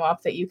products to come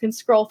up that you can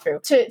scroll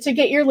through. To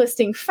get your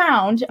listing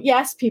found,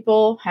 yes,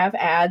 people have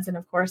ads. And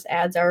of course,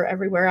 ads are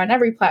everywhere on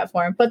every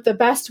platform. But the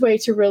best way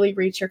to really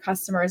reach your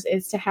customers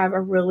is to have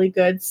a really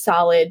good,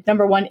 solid,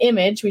 number one,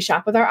 image. We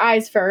shop with our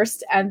eyes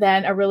first, and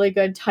then a really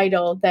good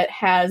title that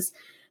has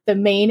the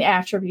main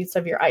attributes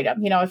of your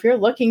item. If you're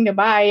looking to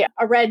buy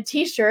a red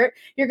t-shirt,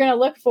 you're going to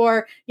look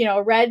for,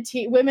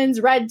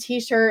 women's red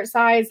t-shirt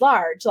size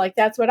large. Like,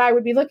 that's what I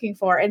would be looking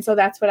for. And so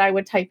that's what I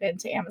would type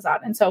into Amazon.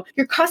 And so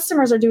your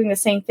customers are doing the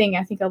same thing.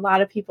 I think a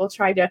lot of people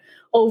try to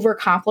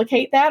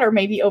overcomplicate that or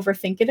maybe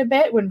overthink it a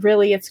bit when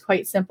really it's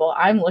quite simple.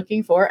 I'm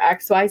looking for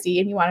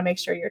XYZ, and you want to make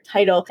sure your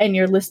title and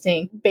your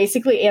listing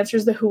basically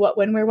answers the who, what,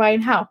 when, where, why,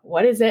 and how.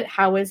 What is it?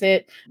 How is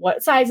it?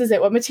 What size is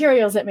it? What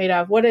material is it made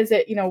of? What is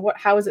it?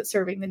 How is it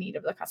serving the need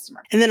of the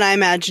customer? And then I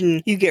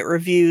imagine you get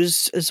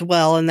reviews as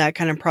well, and that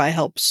kind of probably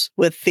helps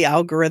with the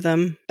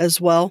algorithm as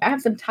well. I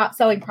have some top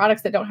selling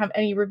products that don't have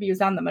any reviews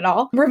on them at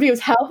all. Reviews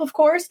help, of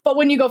course, but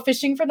when you go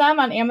fishing for them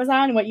on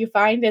Amazon, what you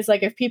find is,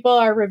 like, if people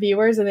are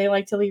reviewers and they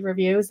like to leave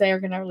reviews, they are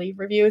going to leave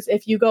reviews.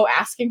 If you go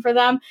asking for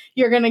them,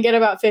 you're going to get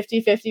about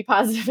 50-50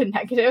 positive and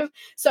negative.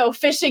 So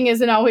fishing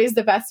isn't always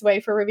the best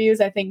way for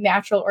reviews. I think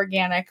natural,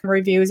 organic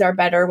reviews are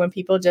better when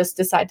people just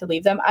decide to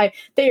leave them.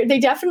 They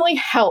definitely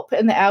help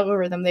in the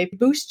algorithm. They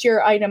boost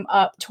your item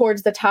up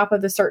towards the top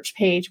of the search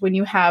page when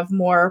you have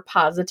more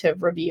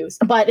positive reviews.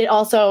 But it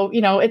also,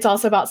 it's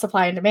also about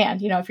supply and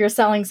demand. If you're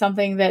selling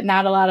something that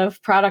not a lot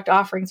of product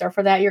offerings are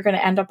for that, you're going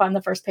to end up on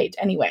the first page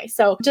anyway.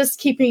 So just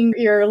keeping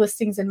your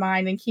listings in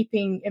mind and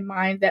keeping in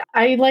mind that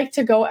I like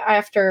to go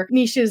after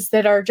niches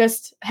that are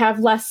just have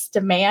less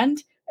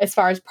demand as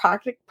far as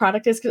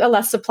product is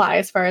less supply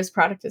as far as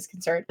product is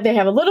concerned. They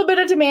have a little bit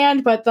of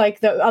demand, but like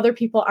the other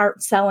people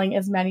aren't selling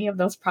as many of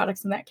those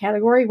products in that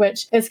category,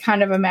 which is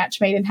kind of a match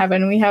made in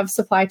heaven. We have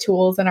supply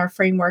tools in our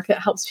framework that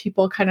helps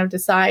people kind of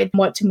decide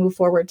what to move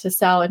forward to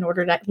sell in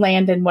order to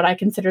land in what I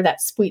consider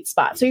that sweet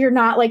spot. So you're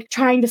not like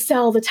trying to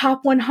sell the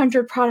top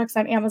 100 products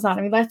on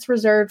Amazon. That's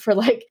reserved for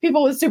like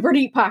people with super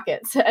deep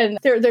pockets, and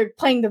they're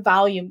playing the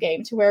volume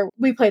game, to where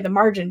we play the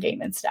margin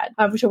game instead,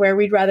 to where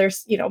we'd rather,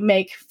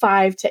 make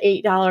 $5 to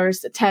 $8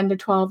 $10 to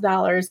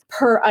 $12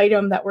 per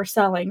item that we're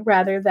selling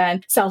rather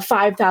than sell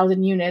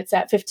 5,000 units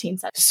at 15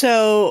 cents.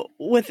 So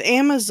with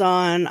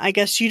Amazon, I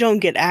guess you don't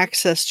get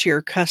access to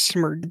your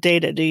customer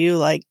data, do you?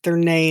 Like their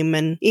name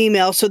and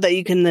email so that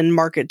you can then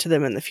market to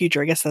them in the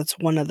future. I guess that's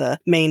one of the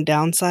main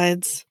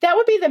downsides. That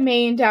would be the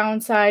main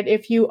downside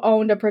if you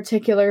owned a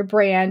particular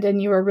brand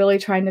and you were really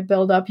trying to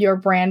build up your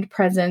brand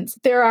presence.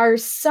 There are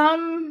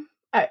some,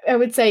 I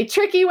would say,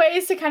 tricky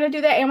ways to kind of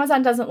do that.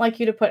 Amazon doesn't like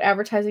you to put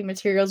advertising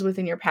materials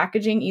within your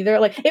packaging either.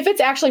 Like if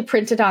it's actually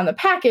printed on the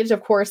package,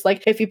 of course,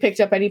 like if you picked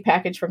up any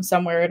package from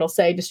somewhere, it'll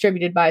say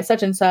distributed by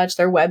such and such,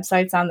 their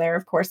website's on there.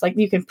 Of course, like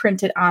you can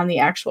print it on the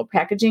actual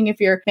packaging if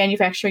you're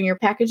manufacturing your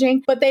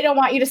packaging, but they don't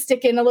want you to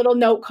stick in a little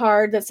note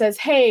card that says,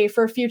 hey,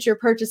 for future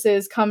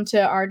purchases, come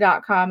to our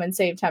 .com and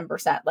save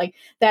 10%. Like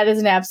that is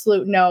an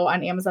absolute no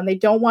on Amazon. They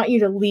don't want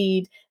you to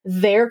lead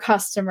their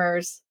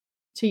customers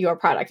to your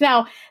product.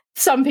 Now,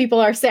 some people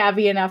are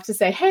savvy enough to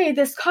say, hey,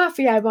 this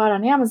coffee I bought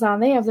on Amazon,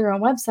 they have their own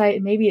website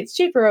and maybe it's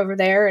cheaper over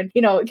there. And,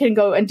 it can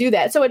go and do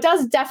that. So it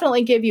does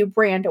definitely give you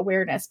brand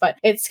awareness, but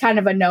it's kind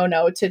of a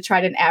no-no to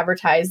try to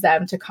advertise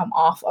them to come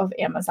off of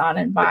Amazon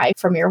and buy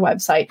from your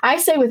website. I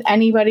say with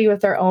anybody with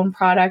their own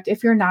product,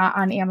 if you're not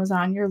on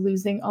Amazon, you're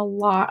losing a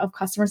lot of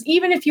customers.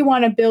 Even if you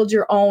want to build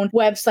your own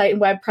website and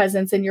web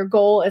presence and your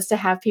goal is to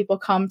have people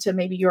come to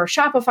maybe your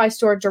Shopify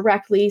store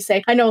directly,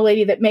 say, I know a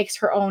lady that makes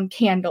her own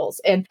candles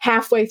and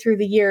halfway through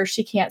the year,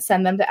 she can't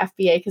send them to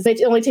FBA because they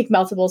only take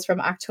meltables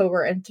from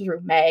October and through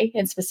May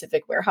in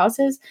specific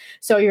warehouses.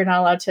 So you're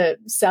not allowed to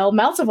sell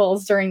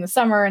meltables during the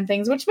summer and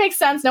things, which makes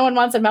sense. No one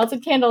wants a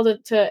melted candle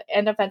to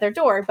end up at their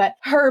door. But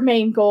her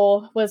main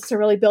goal was to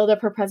really build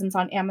up her presence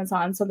on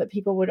Amazon so that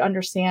people would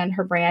understand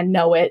her brand,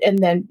 know it, and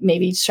then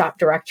maybe shop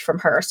direct from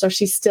her. So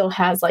she still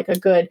has like a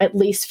good, at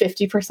least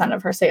 50%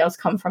 of her sales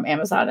come from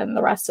Amazon and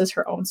the rest is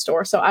her own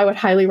store. So I would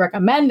highly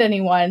recommend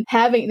anyone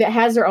that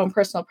has their own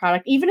personal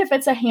product, even if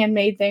it's a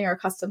handmade thing or a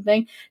custom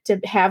thing, to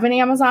have an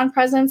Amazon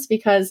presence,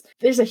 because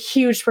there's a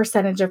huge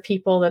percentage of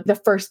people that the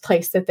first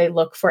place that they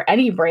look for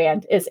any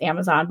brand is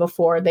Amazon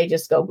before they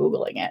just go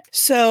Googling it.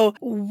 So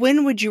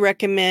when would you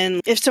recommend,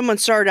 if someone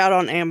started out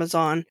on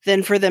Amazon,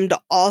 then for them to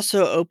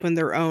also open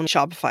their own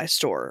Shopify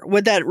store?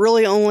 Would that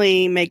really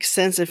only make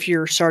sense if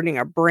you're starting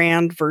a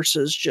brand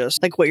versus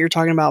just like what you're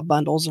talking about,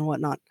 bundles and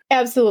whatnot?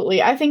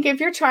 Absolutely. I think if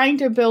you're trying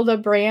to build a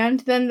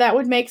brand, then that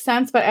would make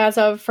sense.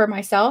 But for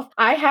myself,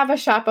 I have a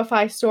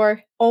Shopify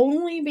store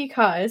only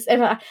because,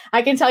 and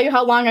I can tell you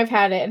how long I've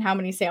had it and how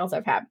many sales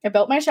I've had. I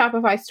built my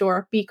Shopify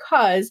store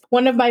because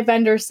one of my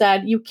vendors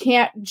said, you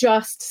can't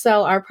just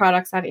sell our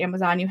products on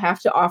Amazon. You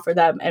have to offer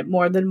them at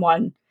more than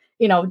one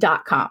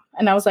 .com.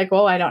 And I was like,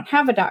 well, I don't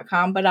have a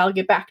 .com, but I'll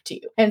get back to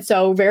you. And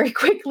so very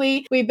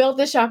quickly, we built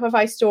the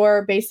Shopify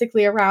store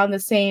basically around the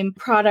same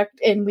product,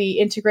 and we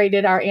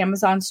integrated our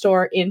Amazon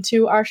store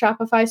into our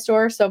Shopify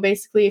store. So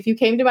basically, if you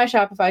came to my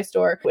Shopify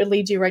store, it would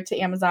lead you right to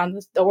Amazon.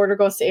 The order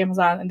goes to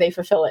Amazon and they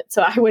fulfill it.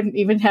 So I wouldn't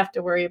even have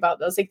to worry about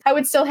those things. I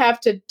would still have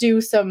to do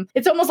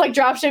it's almost like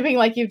drop shipping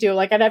like you do.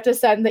 Like I'd have to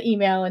send the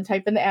email and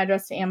type in the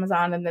address to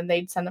Amazon and then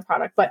they'd send the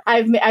product. But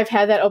I've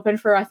had that open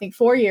for, I think,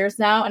 4 years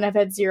now, and I've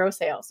had 0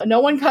 sales. So no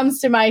one comes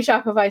to my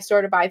Shopify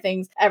store to buy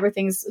things.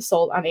 Everything's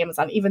sold on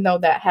Amazon, even though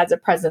that has a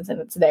presence and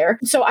it's there.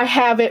 So I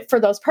have it for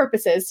those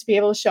purposes to be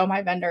able to show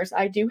my vendors.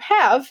 I do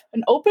have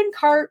an open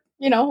cart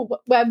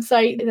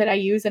website that I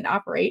use and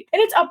operate.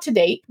 And it's up to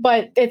date,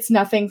 but it's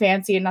nothing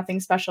fancy and nothing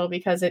special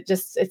because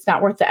it's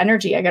not worth the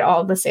energy. I get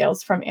all the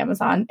sales from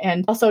Amazon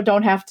and also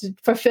don't have to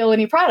fulfill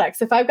any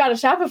products. If I've got a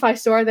Shopify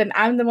store, then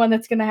I'm the one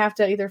that's going to have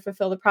to either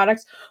fulfill the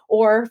products,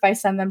 or if I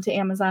send them to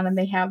Amazon and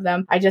they have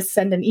them, I just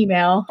send an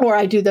email, or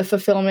I do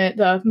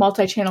the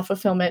multi-channel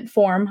fulfillment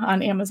form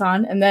on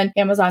Amazon, and then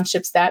Amazon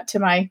ships that to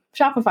my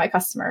Shopify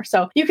customer.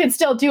 So you can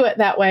still do it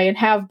that way and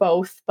have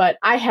both, but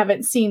I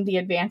haven't seen the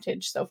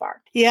advantage so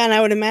far. Yeah, and I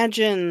would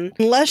imagine,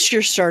 unless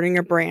you're starting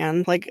a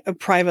brand, like a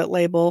private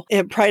label,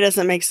 it probably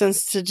doesn't make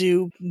sense to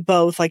do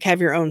both, like have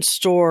your own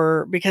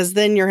store, because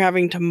then you're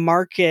having to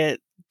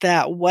market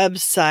that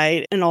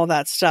website and all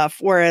that stuff.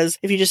 Whereas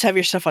if you just have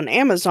your stuff on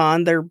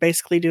Amazon, they're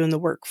basically doing the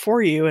work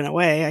for you in a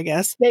way, I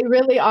guess. They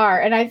really are.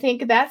 And I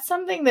think that's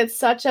something that's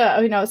such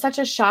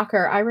a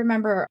shocker. I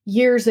remember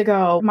years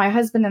ago, my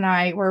husband and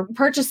I were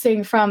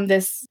purchasing from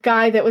this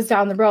guy that was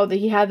down the road, that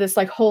he had this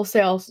like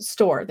wholesale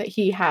store that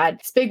he had,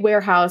 this big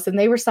warehouse, and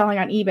they were selling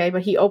on eBay,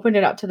 but he opened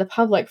it up to the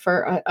public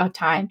for a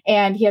time.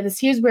 And he had this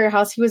huge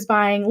warehouse. He was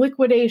buying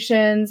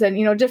liquidations and,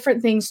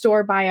 different things,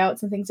 store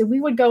buyouts and things. And we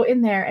would go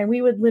in there and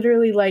we would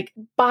literally like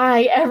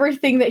buy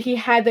everything that he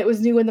had that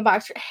was new in the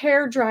box,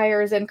 hair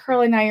dryers and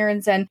curling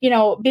irons and,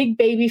 big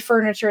baby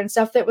furniture and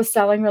stuff that was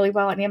selling really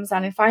well on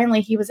Amazon. And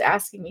finally he was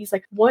asking me, he's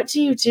like, what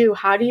do you do?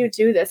 How do you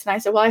do this? And I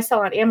said, well, I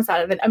sell on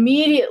Amazon. And then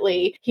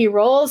immediately he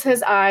rolls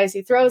his eyes,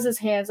 he throws his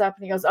hands up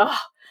and he goes, oh,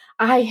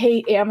 I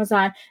hate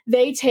Amazon.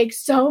 They take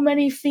so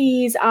many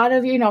fees out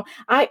of,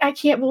 I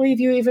can't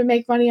believe you even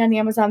make money on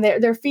Amazon.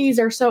 Their fees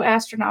are so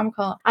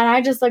astronomical. And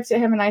I just looked at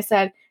him and I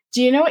said,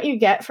 do you know what you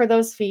get for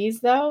those fees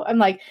though? I'm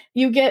like,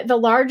 you get the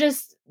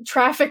largest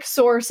traffic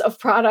source of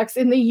products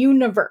in the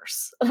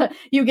universe.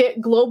 You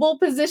get global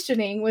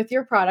positioning with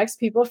your products.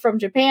 People from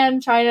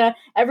Japan, China,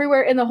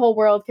 everywhere in the whole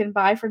world can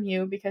buy from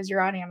you because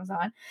you're on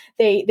Amazon.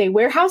 They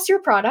warehouse your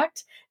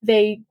product.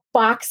 They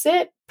box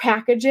it,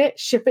 package it,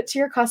 ship it to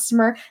your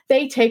customer.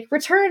 They take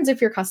returns if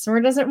your customer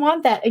doesn't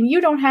want that. And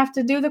you don't have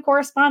to do the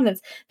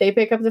correspondence. They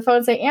pick up the phone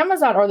and say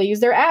Amazon, or they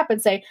use their app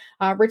and say,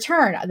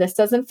 return, this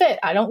doesn't fit.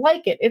 I don't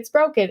like it. It's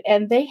broken.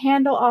 And they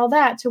handle all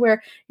that to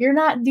where you're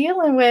not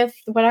dealing with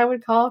what I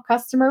would call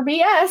customer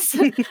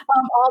BS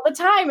all the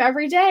time,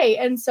 every day.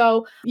 And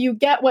so you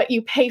get what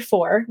you pay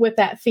for with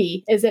that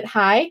fee. Is it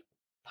high?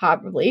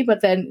 Probably.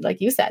 But then,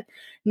 like you said,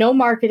 no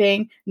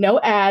marketing, no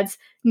ads,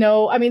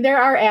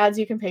 there are ads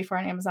you can pay for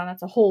on Amazon.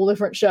 That's a whole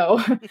different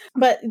show.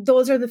 But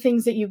those are the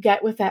things that you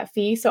get with that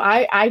fee. So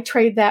I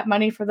trade that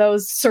money for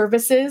those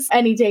services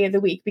any day of the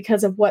week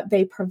because of what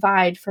they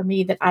provide for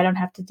me that I don't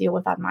have to deal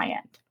with on my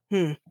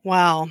end.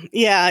 Wow.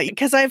 Yeah,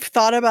 because I've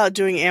thought about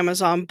doing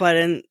Amazon, but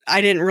I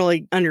didn't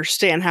really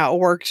understand how it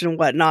worked and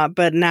whatnot.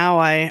 But now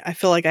I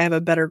feel like I have a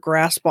better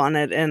grasp on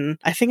it. And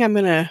I think I'm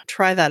going to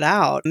try that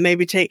out.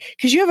 Maybe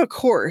because you have a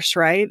course,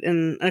 right?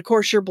 And of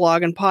course, your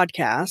blog and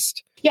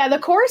podcast. Yeah, the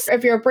course,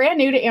 if you're brand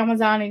new to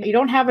Amazon and you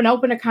don't have an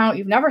open account,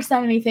 you've never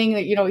sent anything,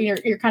 that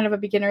you're kind of a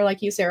beginner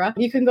like you, Sarah,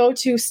 you can go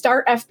to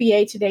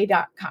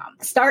startfbatoday.com.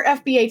 Start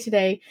FBA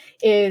Today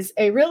is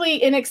a really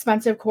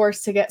inexpensive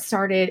course to get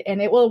started,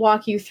 and it will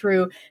walk you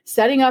through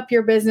setting up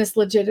your business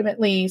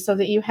legitimately so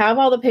that you have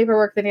all the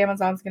paperwork that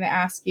Amazon's going to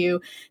ask you,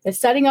 the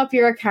setting up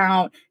your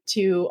account,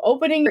 to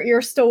opening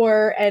your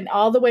store, and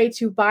all the way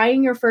to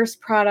buying your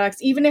first products,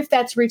 even if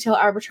that's retail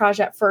arbitrage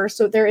at first.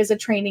 So there is a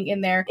training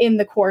in there in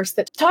the course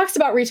that talks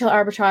about retail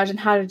arbitrage and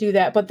how to do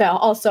that. But that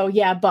also,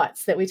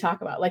 buts that we talk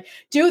about, like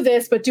do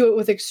this, but do it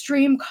with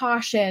extreme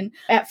caution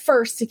at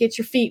first to get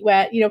your feet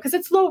wet, because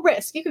it's low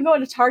risk. You can go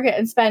into Target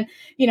and spend,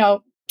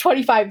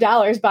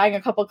 $25 buying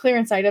a couple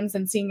clearance items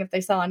and seeing if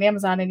they sell on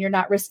Amazon, and you're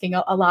not risking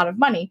a lot of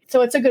money.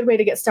 So it's a good way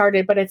to get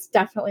started, but it's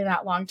definitely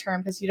not long-term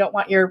because you don't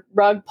want your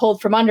rug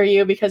pulled from under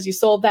you because you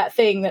sold that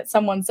thing that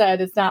someone said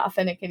is not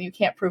authentic and you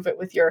can't prove it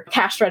with your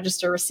cash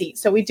register receipt.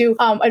 So we do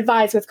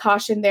advise with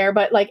caution there,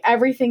 but like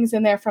everything's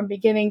in there from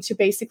beginning to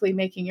basically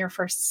making your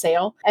first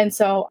sale. And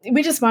so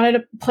we just wanted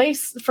a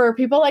place for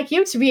people like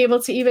you to be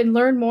able to even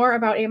learn more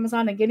about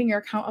Amazon and getting your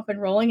account up and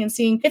rolling and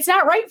seeing it's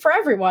not right for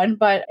everyone,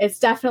 but it's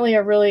definitely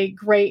a really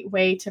great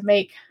way to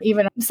make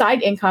even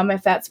side income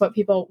if that's what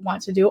people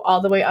want to do,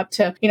 all the way up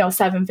to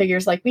 7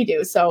 figures like we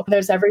do. So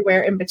there's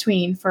everywhere in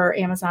between for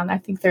Amazon. I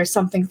think there's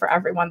something for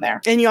everyone there.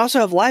 And you also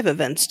have live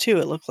events too,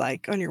 it looked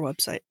like, on your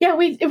website. Yeah,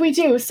 we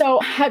do. So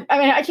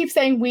I keep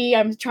saying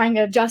I'm trying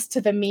to adjust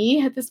to the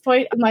me at this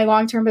point. My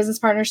long-term business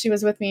partner, she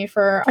was with me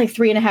for like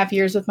 3.5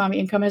 years with Mommy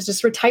Income, has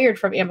just retired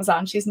from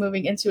Amazon. She's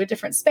moving into a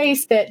different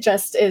space that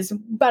just is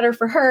better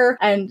for her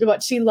and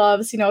what she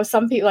loves.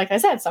 Some people, like I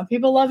said, some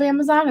people love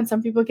Amazon and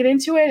some people get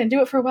into it and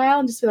do it for a while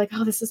and just be like,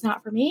 oh, this is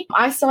not for me.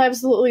 I still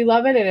absolutely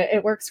love it, and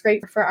it works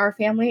great for our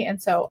family. And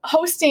so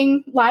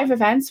hosting live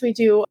events, we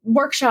do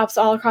workshops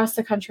all across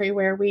the country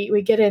where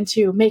we get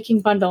into making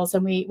bundles,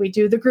 and we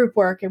do the group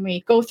work, and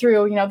we go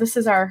through, this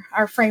is our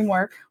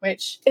framework,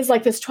 which is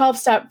like this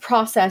 12-step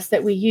process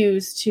that we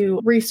use to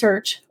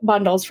research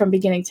bundles from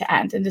beginning to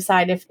end and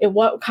decide if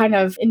what kind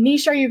of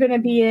niche are you going to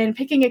be in,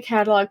 picking a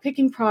catalog,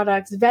 picking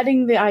products,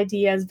 vetting the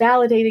ideas,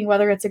 validating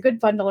whether it's a good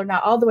bundle or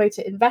not, all the way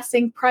to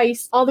investing,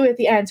 price, all the way at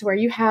the end to where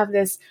you have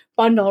this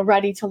bundle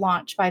ready to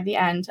launch by the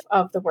end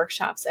of the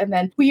workshops. And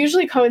then we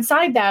usually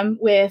coincide them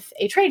with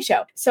a trade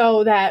show,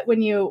 so that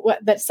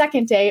that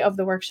second day of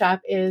the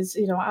workshop is,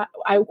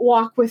 I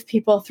walk with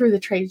people through the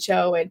trade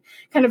show and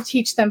kind of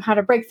teach them how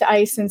to break the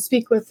ice and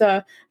speak with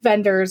the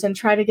vendors and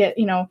try to get,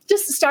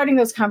 just starting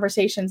those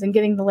conversations and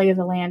getting the lay of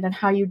the land and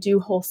how you do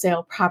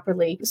wholesale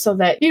properly so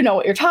that you know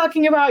what you're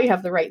talking about, you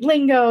have the right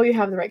lingo, you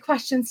have the right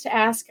questions to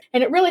ask.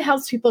 And it really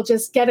helps people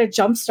just get a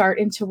jump start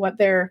into what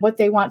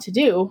they want to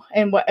do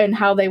and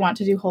how they want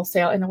to do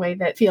wholesale in a way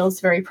that feels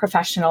very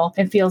professional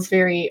and feels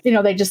very,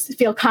 they just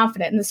feel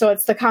confident. And so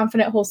it's the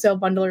Confident Wholesale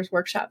Bundlers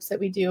workshops that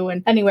we do.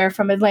 And anywhere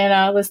from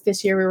Atlanta,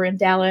 this year we were in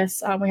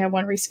Dallas. We have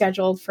one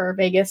rescheduled for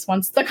Vegas.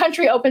 Once the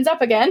country opens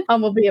up again,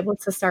 we'll be able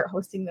to start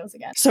hosting those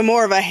again. So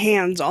more of a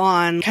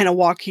hands-on kind of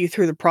walk you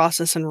through the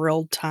process in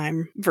real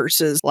time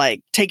versus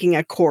like taking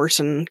a course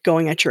and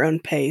going at your own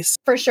pace.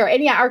 For sure.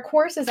 And yeah, our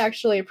course is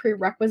actually a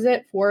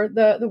prerequisite for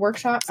the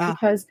workshops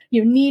because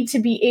you need to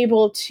be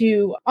able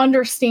to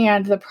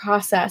understand the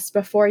process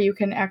before you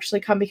can actually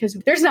come, because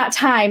there's not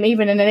time,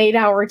 even in an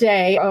 8-hour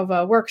day of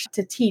a workshop,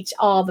 to teach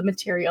all the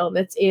material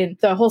that's in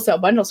the Wholesale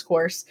Bundles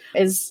course.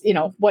 Is,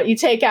 what you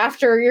take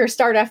after your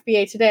Start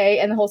FBA Today,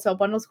 and the Wholesale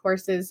Bundles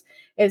course is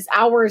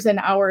hours and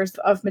hours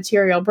of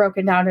material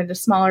broken down into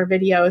smaller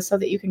videos so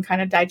that you can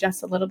kind of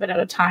digest a little bit at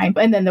a time.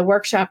 And then the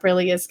workshop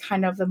really is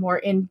kind of the more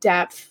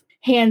in-depth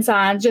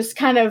hands-on, just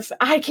kind of,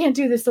 I can't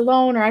do this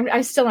alone, or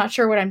I'm still not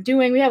sure what I'm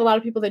doing. We have a lot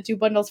of people that do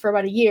bundles for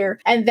about a year,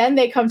 and then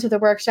they come to the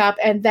workshop,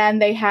 and then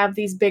they have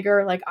these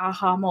bigger like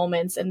aha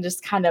moments and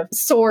just kind of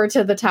soar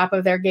to the top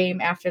of their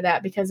game after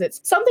that, because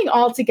it's something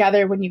all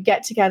together. When you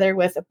get together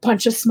with a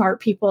bunch of smart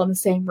people in the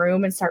same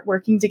room and start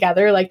working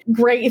together, like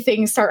great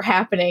things start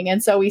happening.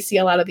 And so we see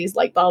a lot of these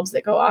light bulbs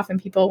that go off in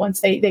people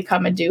once they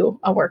come and do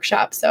a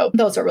workshop. So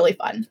those are really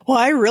fun. Well,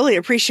 I really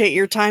appreciate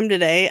your time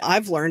today.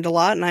 I've learned a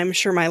lot, and I'm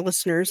sure my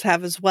listeners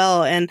have as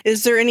well. And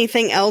is there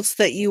anything else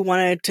that you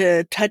wanted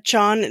to touch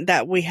on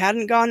that we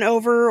hadn't gone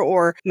over,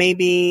 or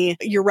maybe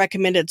your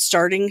recommended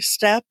starting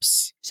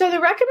steps? So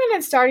the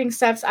recommended starting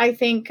steps, I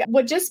think,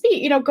 would just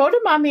be, go to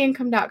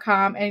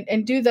mommyincome.com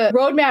and do the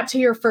roadmap to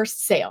your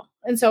first sale.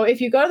 And so if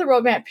you go to the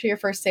roadmap to your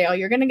first sale,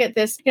 you're going to get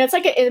this, it's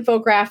like an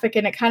infographic,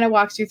 and it kind of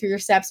walks you through your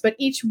steps, but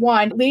each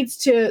one leads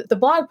to the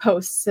blog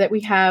posts that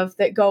we have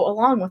that go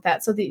along with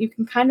that, so that you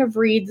can kind of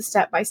read the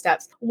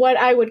step-by-steps. What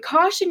I would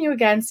caution you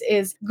against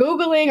is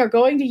Googling or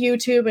going to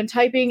YouTube and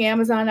typing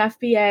Amazon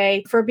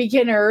FBA for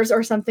beginners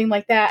or something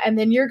like that. And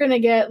then you're going to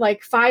get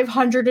like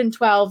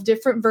 512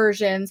 different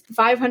versions,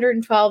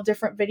 512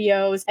 different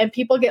videos, and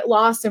people get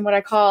lost in what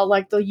I call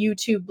like the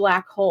YouTube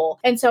black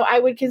hole. And so I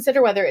would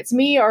consider, whether it's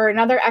me or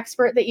another expert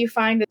that you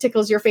find that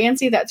tickles your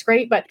fancy, that's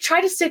great, but try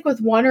to stick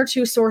with one or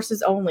two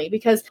sources only,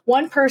 because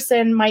one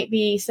person might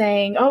be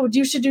saying, oh,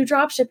 you should do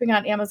drop shipping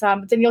on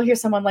Amazon, but then you'll hear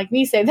someone like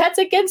me say, that's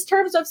against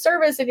terms of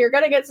service and you're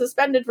going to get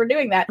suspended for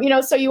doing that.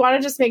 So you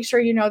want to just make sure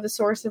you know the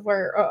source of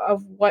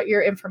what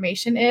your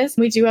information is.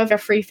 We do have a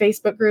free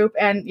Facebook group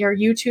and your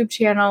YouTube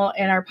channel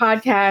and our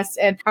podcast,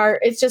 and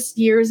it's just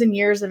years and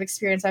years of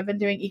experience. I've been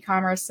doing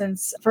e-commerce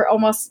for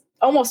almost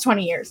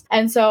 20 years.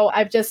 And so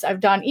I've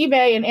done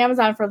eBay and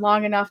Amazon for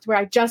long enough to where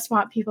I just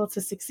want people to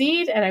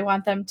succeed, and I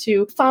want them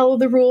to follow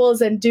the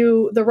rules and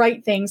do the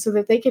right thing so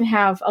that they can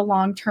have a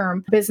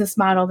long-term business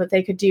model that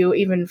they could do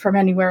even from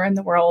anywhere in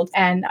the world.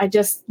 And I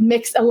just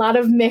a lot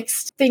of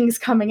mixed things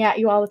coming at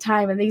you all the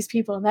time. And these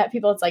people and that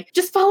people, it's like,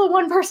 just follow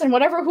one person,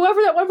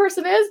 whoever that one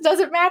person is,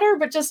 doesn't matter,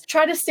 but just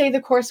try to stay the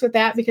course with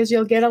that, because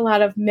you'll get a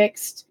lot of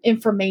mixed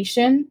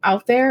information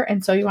out there.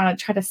 And so you want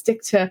to try to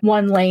stick to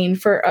one lane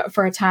for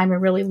a time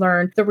and really learn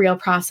the real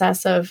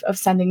process of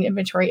sending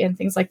inventory and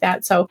things like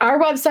that. So our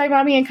website,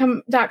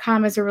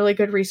 mommyincome.com, is a really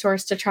good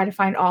resource to try to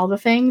find all the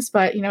things.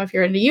 But, if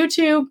you're into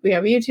YouTube, we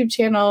have a YouTube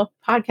channel,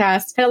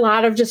 podcast, and a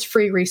lot of just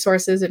free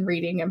resources, and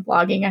reading and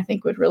blogging, I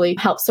think would really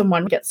help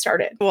someone get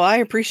started. Well, I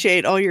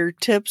appreciate all your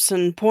tips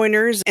and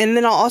pointers. And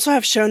then I'll also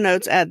have show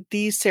notes at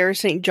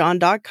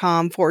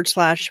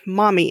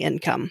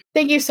thesarahstjohn.com/mommyincome.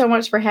 Thank you so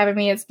much for having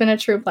me. It's been a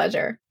true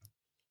pleasure.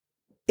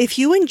 If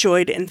you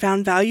enjoyed and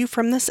found value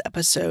from this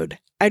episode,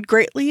 I'd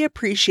greatly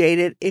appreciate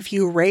it if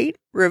you rate,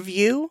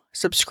 review,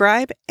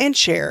 subscribe, and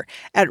share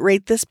at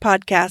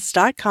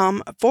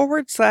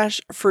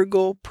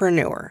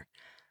ratethispodcast.com/frugalpreneur.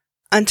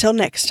 Until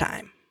next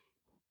time.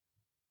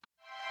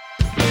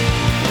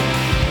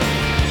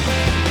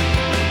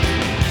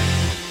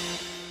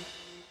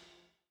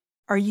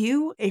 Are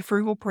you a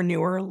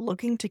frugalpreneur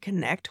looking to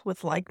connect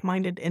with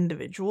like-minded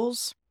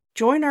individuals?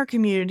 Join our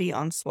community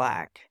on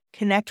Slack.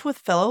 Connect with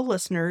fellow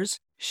listeners,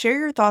 share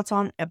your thoughts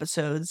on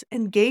episodes,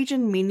 engage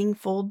in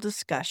meaningful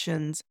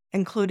discussions,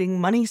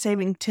 including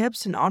money-saving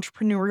tips and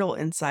entrepreneurial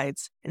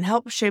insights, and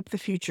help shape the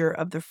future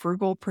of the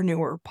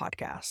Frugalpreneur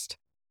podcast.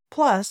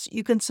 Plus,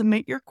 you can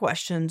submit your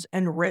questions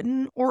in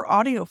written or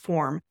audio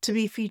form to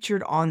be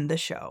featured on the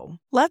show.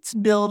 Let's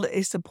build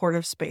a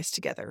supportive space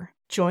together.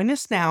 Join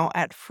us now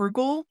at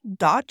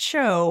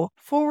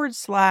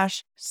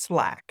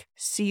frugal.show/Slack.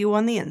 See you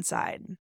on the inside.